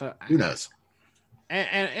so who knows?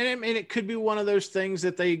 And I mean, it could be one of those things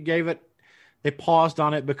that they paused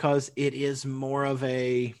on it because it is more of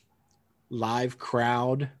a live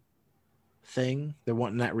crowd thing. They're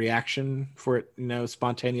wanting that reaction for it,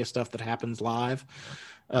 spontaneous stuff that happens live.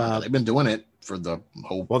 They've been doing it for the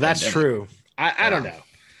whole. Well, that's true. I don't know.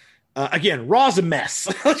 Again, Raw's a mess.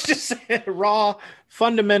 Let's just say it. Raw,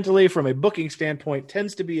 fundamentally, from a booking standpoint,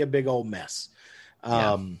 tends to be a big old mess.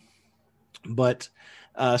 But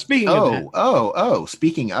speaking of that,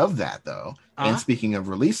 speaking of that, though, and speaking of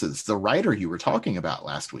releases, the writer you were talking about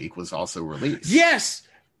last week was also released. Yes,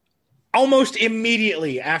 almost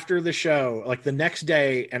immediately after the show, like the next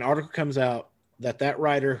day, an article comes out that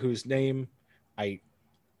writer, whose name I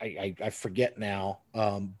forget now,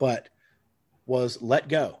 but was let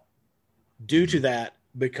go due to that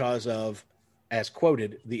because of, as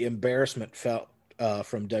quoted, the embarrassment felt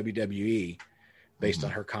from WWE based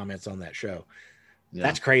on her comments on that show.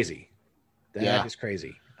 That's crazy. That is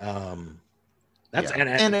crazy. And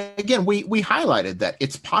again, we highlighted that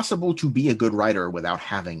it's possible to be a good writer without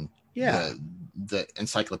having the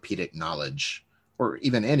encyclopedic knowledge or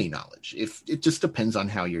even any knowledge. If it just depends on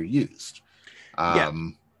how you're used.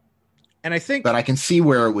 And I think, but I can see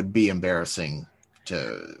where it would be embarrassing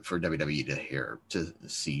for WWE to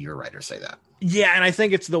see your writer say that. Yeah, and I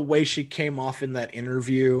think it's the way she came off in that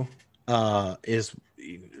interview is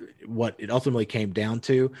what it ultimately came down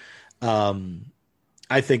to.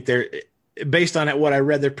 I think based on what I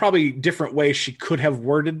read, there are probably different ways she could have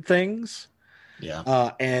worded things.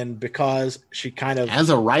 Yeah. And because she kind of, as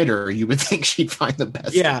a writer, you would think she'd find the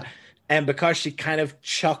best. Yeah. And because she kind of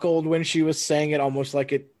chuckled when she was saying it, almost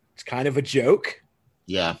like it's kind of a joke.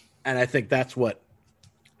 Yeah. And I think that's what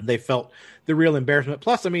they felt the real embarrassment.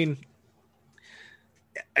 Plus, I mean,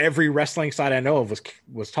 every wrestling site I know of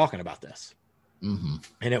was talking about this. Mm-hmm.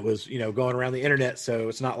 And it was, going around the internet. So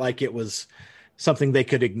it's not like it was something they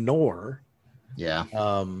could ignore. Yeah.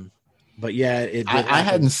 But yeah, I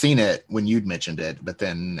hadn't seen it when you'd mentioned it, but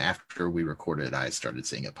then after we recorded, I started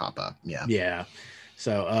seeing it pop up. Yeah. Yeah.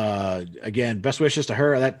 So again, best wishes to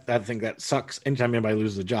her. I think that sucks. Anytime anybody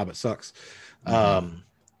loses a job, it sucks. Mm-hmm.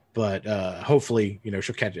 But hopefully,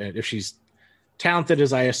 she'll catch it. If she's talented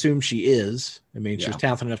as I assume she is. I mean, she's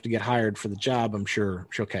talented enough to get hired for the job. I'm sure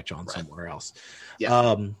she'll catch on somewhere else.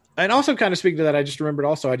 Yeah. And also kind of speaking to that, I just remembered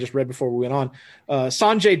also, I just read before we went on,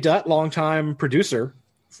 Sanjay Dutt, longtime producer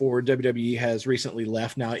for WWE, has recently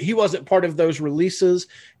left. Now, he wasn't part of those releases.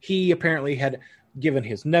 He apparently had given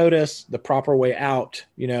his notice, the proper way out,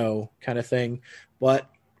 kind of thing. But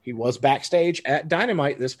he was backstage at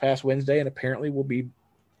Dynamite this past Wednesday and apparently will be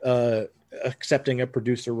accepting a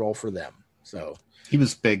producer role for them. So he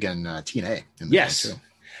was big in TNA. Yes.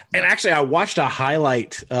 And actually, I watched a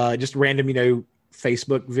highlight, just random,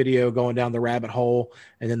 Facebook video going down the rabbit hole,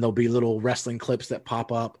 and then there'll be little wrestling clips that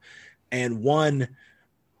pop up. And one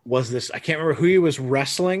was this, I can't remember who he was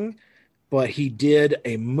wrestling, but he did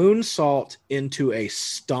a moonsault into a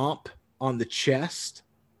stomp on the chest.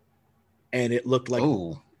 And it looked like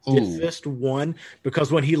Fist won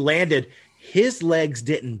because when he landed, his legs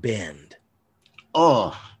didn't bend.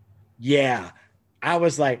 Oh, yeah. I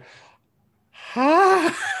was like,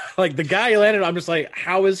 like the guy who landed, I'm just like,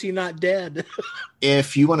 how is he not dead?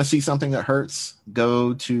 If you want to see something that hurts,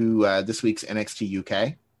 go to this week's NXT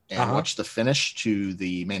UK and watch the finish to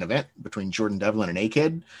the main event between Jordan Devlin and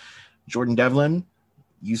A-Kid. Jordan Devlin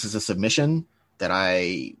uses a submission that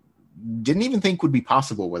I didn't even think would be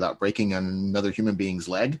possible without breaking another human being's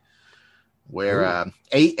leg, where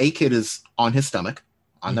A-Kid is on his stomach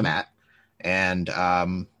on the mat, and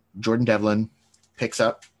Jordan Devlin picks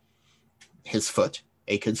up his foot,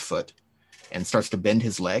 A-Kid's foot, and starts to bend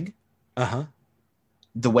his leg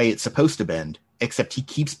the way it's supposed to bend, except he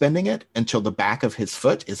keeps bending it until the back of his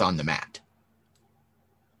foot is on the mat.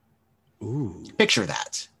 Ooh. Picture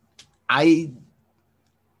that. It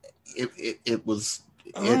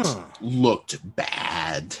looked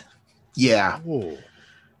bad. Yeah. Ooh.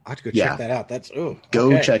 I have to go check that out.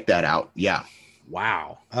 Check that out. Yeah.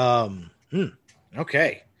 Wow.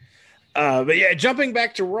 Okay. But yeah, jumping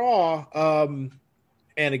back to Raw,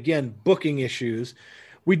 and again, booking issues.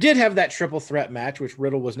 We did have that triple threat match, which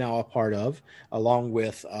Riddle was now a part of, along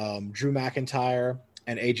with Drew McIntyre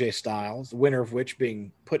and AJ Styles, the winner of which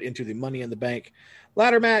being put into the Money in the Bank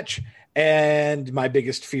ladder match. And my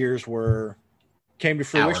biggest fears came to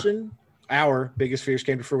fruition. Our biggest fears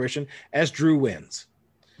came to fruition as Drew wins.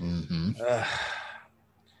 Mm-hmm.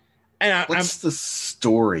 And what's the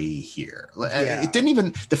story here? It didn't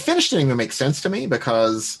even, the finish didn't even make sense to me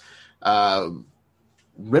because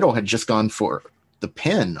Riddle had just gone for the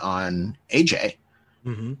pin on AJ,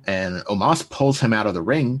 and Omos pulls him out of the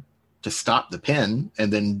ring to stop the pin,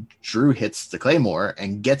 and then Drew hits the Claymore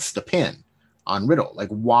and gets the pin on Riddle. Like,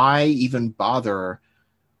 why even bother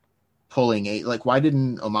pulling why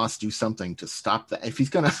didn't Omos do something to stop that? If he's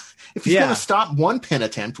gonna stop one pin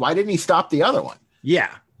attempt, why didn't he stop the other one?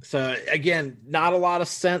 Yeah. So again, not a lot of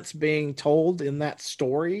sense being told in that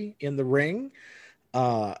story in the ring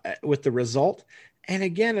with the result. And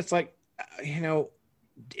again, it's like,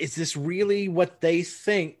 is this really what they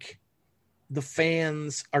think the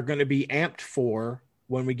fans are going to be amped for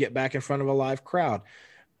when we get back in front of a live crowd?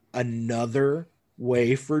 Another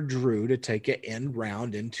way for Drew to take an end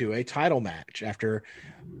round into a title match after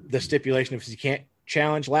the stipulation if he can't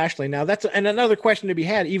challenge Lashley. Now that's another question to be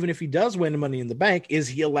had. Even if he does win Money in the Bank, is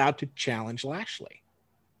he allowed to challenge Lashley?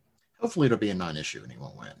 Hopefully it'll be a non-issue and he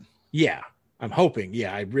won't win. Yeah, I'm hoping.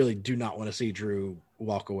 Yeah, I really do not want to see Drew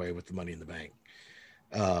walk away with the Money in the Bank.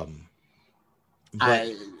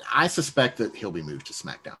 I suspect that he'll be moved to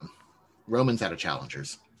SmackDown. Roman's out of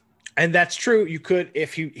challengers. And that's true. You could,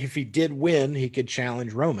 if he did win, he could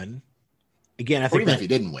challenge Roman. Again, I think even if he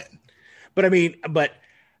didn't win. But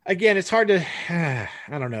again, it's hard to. I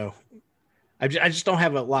don't know. I just don't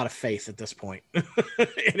have a lot of faith at this point in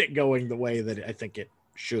it going the way that I think it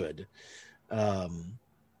should. But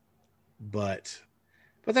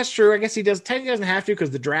that's true. I guess he technically doesn't have to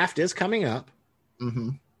because the draft is coming up. Mm-hmm.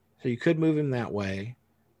 So you could move him that way.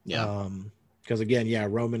 Yeah. Because again,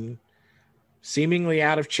 Roman seemingly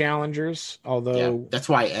out of challengers, although that's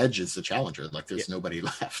why Edge is the challenger. Like there's nobody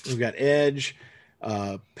left. We've got Edge,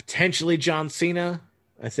 potentially John Cena.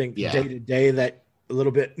 I think day to day that a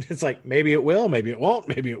little bit, it's like maybe it will, maybe it won't,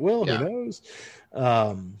 maybe it will, who knows?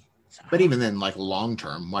 But even then, like long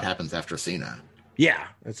term, what happens after Cena? Yeah.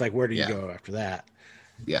 It's like, where do you go after that?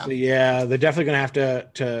 Yeah. So they're definitely gonna have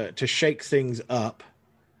to shake things up.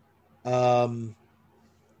 And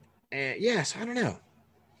yes, I don't know.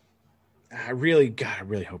 I really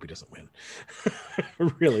hope he doesn't win.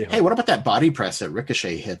 Really hope. Hey, what about that body press that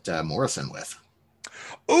Ricochet hit Morrison with?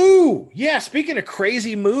 Ooh, yeah. Speaking of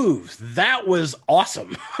crazy moves, that was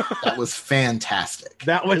awesome. That was fantastic.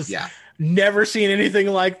 That was never seen anything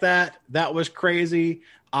like that. That was crazy.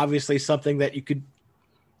 Obviously, something that you could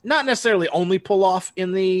not necessarily only pull off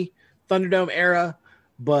in the Thunderdome era,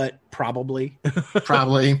 but probably. You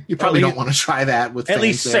probably don't want to try that with at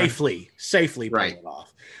least there. safely pull it off.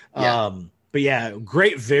 Yeah. But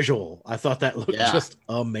great visual. I thought that looked just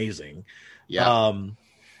amazing. Yeah.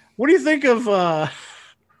 What do you think of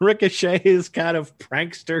Ricochet's kind of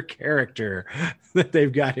prankster character that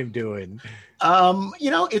they've got him doing?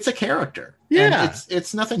 It's a character. Yeah. And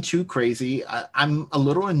it's nothing too crazy. I'm a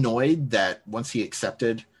little annoyed that once he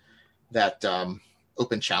accepted that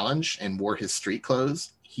open challenge and wore his street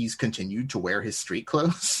clothes, he's continued to wear his street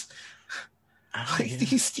clothes.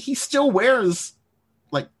 He still wears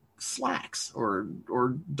like slacks or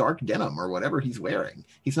dark denim or whatever he's wearing.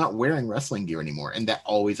 He's not wearing wrestling gear anymore, and that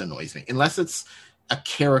always annoys me unless it's a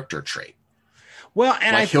character trait. Well,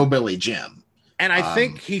 and like Hillbilly Jim. And I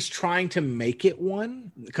think he's trying to make it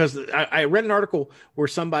one, because I read an article where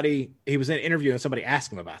he was in an interview and somebody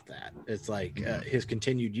asked him about that. It's like his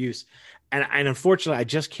continued use. And unfortunately, I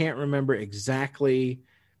just can't remember exactly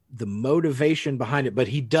the motivation behind it, but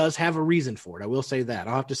he does have a reason for it. I will say that.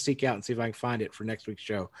 I'll have to seek out and see if I can find it for next week's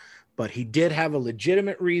show. But he did have a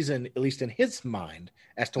legitimate reason, at least in his mind,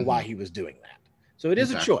 as to why he was doing that. So it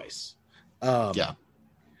is a choice. I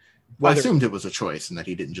assumed it was a choice and that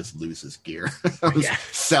he didn't just lose his gear.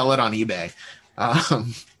 Sell it on eBay.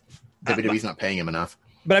 WWE's not paying him enough.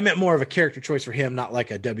 But I meant more of a character choice for him, not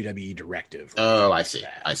like a WWE directive. Oh, I see.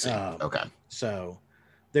 I see. Okay. So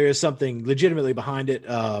there is something legitimately behind it.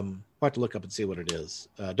 We'll have to look up and see what it is.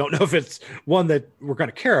 Don't know if it's one that we're going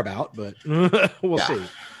to care about, but we'll see.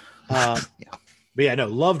 But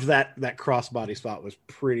loved that crossbody spot. Was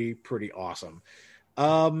pretty awesome.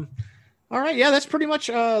 All right. Yeah, that's pretty much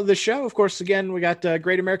the show. Of course, again, we got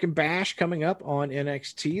Great American Bash coming up on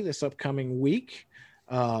NXT this upcoming week.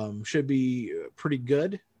 Should be pretty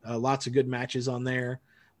good. Lots of good matches on there.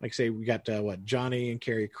 Like I say, we got Johnny and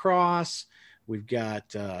Karrion Kross. We've got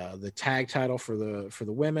the tag title for the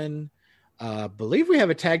women. Believe we have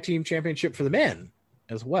a tag team championship for the men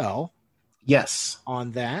as well. Yes.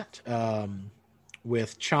 On that,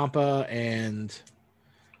 with Ciampa and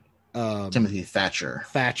Timothy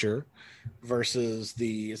Thatcher versus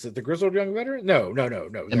is it the Grizzled Young Veteran? No.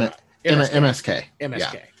 MSK.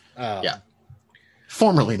 Yeah.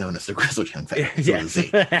 Formerly known as the Grizzled Young Veteran. Yes.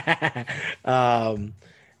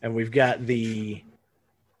 And we've got the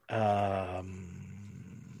no,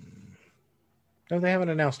 they haven't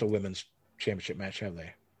announced a women's championship match, have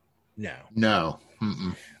they? No.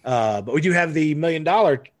 But we do have the $1 million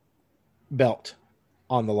belt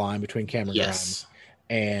on the line between Cameron Grimes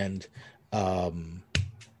and LA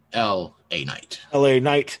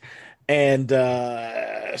Knight. And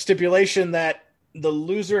stipulation that the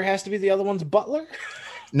loser has to be the other one's butler.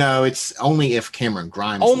 No, it's only if Cameron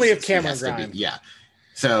Grimes. Yeah.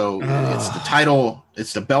 So it's the title,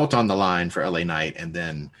 it's the belt on the line for LA Knight, and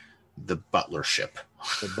then the butlership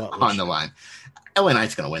on the line. LA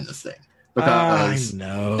Knight's going to win this thing because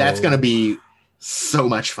that's going to be so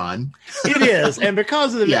much fun. It is, and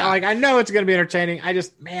because of the I know it's going to be entertaining. I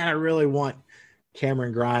really want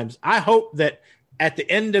Cameron Grimes. I hope that at the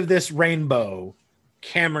end of this rainbow,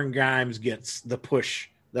 Cameron Grimes gets the push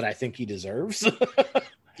that I think he deserves.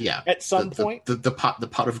 At some point, the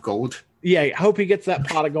pot of gold. Yeah, I hope he gets that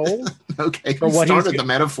pot of gold. Okay, you started the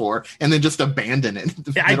metaphor and then just abandoned it.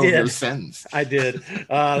 I did. Your sentence. I did.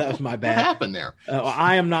 That was my bad. What happened there?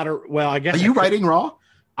 I am not I guess. Are you writing Raw?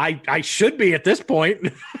 I should be at this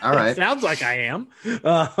point. All right. It sounds like I am.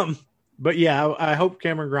 But yeah, I hope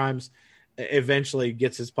Cameron Grimes eventually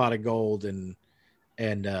gets his pot of gold and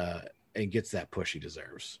gets that push he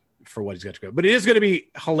deserves for what he's got to go. But it is going to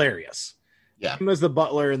be hilarious. Yeah. Him as the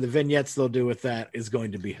butler and the vignettes they'll do with that is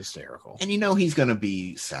going to be hysterical. And he's going to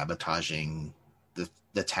be sabotaging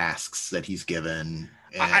the tasks that he's given.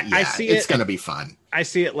 I see it's going to be fun. I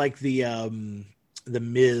see it like the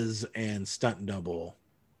Miz and Stunt Double.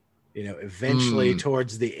 Eventually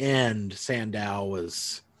towards the end, Sandow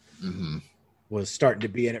was starting to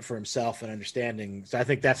be in it for himself and understanding. So I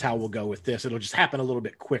think that's how we'll go with this. It'll just happen a little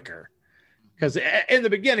bit quicker. Because in the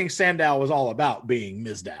beginning, Sandow was all about being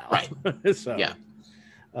Mizdow. Right.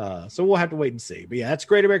 So we'll have to wait and see. But yeah, that's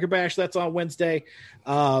Great American Bash. That's on Wednesday.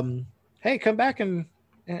 Hey, come back and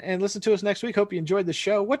listen to us next week. Hope you enjoyed the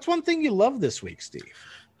show. What's one thing you love this week, Steve?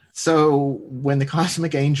 So when the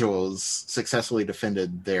Cosmic Angels successfully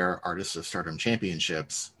defended their Artists of Stardom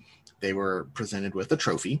championships, they were presented with a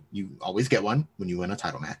trophy. You always get one when you win a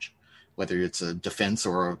title match, whether it's a defense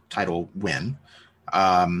or a title win.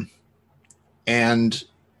 And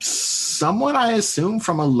someone, I assume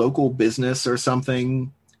from a local business or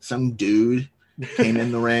something, some dude came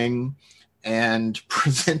in the ring and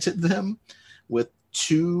presented them with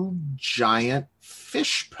 2 giant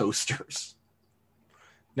fish posters.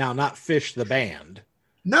 Now, not Fish the band.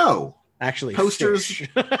 No. Actually, posters fish.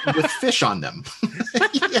 with fish on them.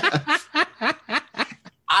 Yeah.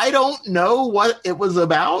 I don't know what it was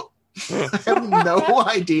about. I have no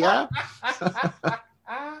idea.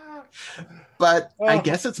 But I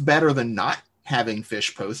guess it's better than not having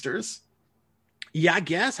fish posters. Yeah, I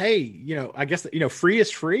guess. Hey, I guess, free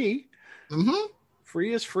is free. Mm-hmm.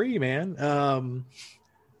 Free is free, man.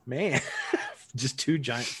 Man, just 2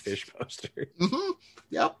 giant fish posters. Mm-hmm.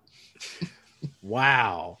 Yep.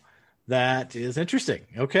 Wow. That is interesting.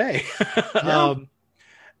 Okay. Yeah.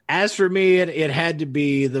 As for me, it had to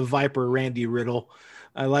be the Viper Randy Riddle.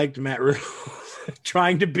 I liked Matt Riddle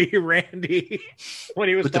trying to be Randy when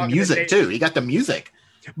he was with the music too. He got the music.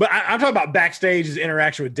 But I'm talking about backstage, his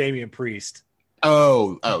interaction with Damian Priest.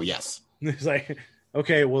 Oh, yes. It's like,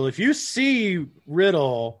 okay, well, if you see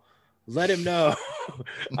Riddle, let him know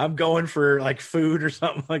I'm going for like food or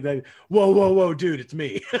something like that. Whoa, dude, it's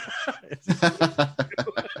me.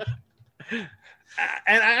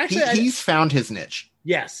 And he's found his niche.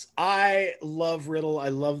 Yes, I love Riddle. I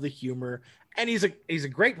love the humor, and he's a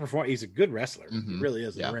great performer. He's a good wrestler. Mm-hmm. He really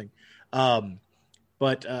is in the ring.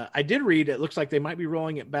 But I did read it looks like they might be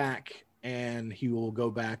rolling it back, and he will go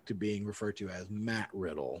back to being referred to as Matt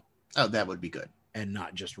Riddle. Oh, that would be good, and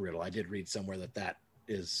not just Riddle. I did read somewhere that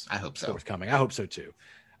is. I hope so. Forthcoming. I hope so too.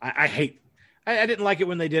 I didn't like it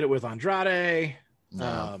when they did it with Andrade.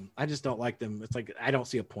 No. I just don't like them. It's like I don't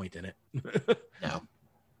see a point in it. No.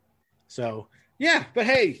 So yeah, but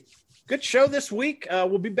hey, good show this week.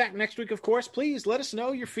 We'll be back next week, of course. Please let us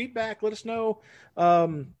know your feedback. Let us know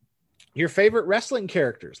your favorite wrestling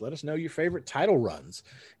characters. Let us know your favorite title runs.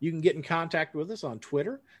 You can get in contact with us on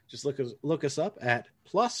Twitter. Just look us up at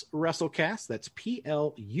Plus WrestleCast. That's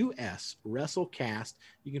PLUS WrestleCast.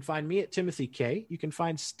 You can find me at Timothy K. You can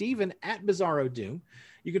find Steven at Bizarro Doom.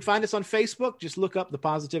 You can find us on Facebook. Just look up the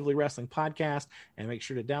Positively Wrestling Podcast and make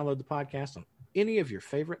sure to download the podcast on any of your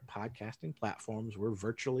favorite podcasting platforms. We're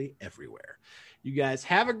virtually everywhere. You guys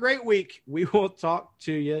have a great week. We will talk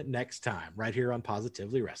to you next time right here on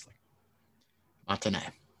Positively Wrestling. Not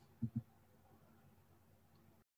tonight.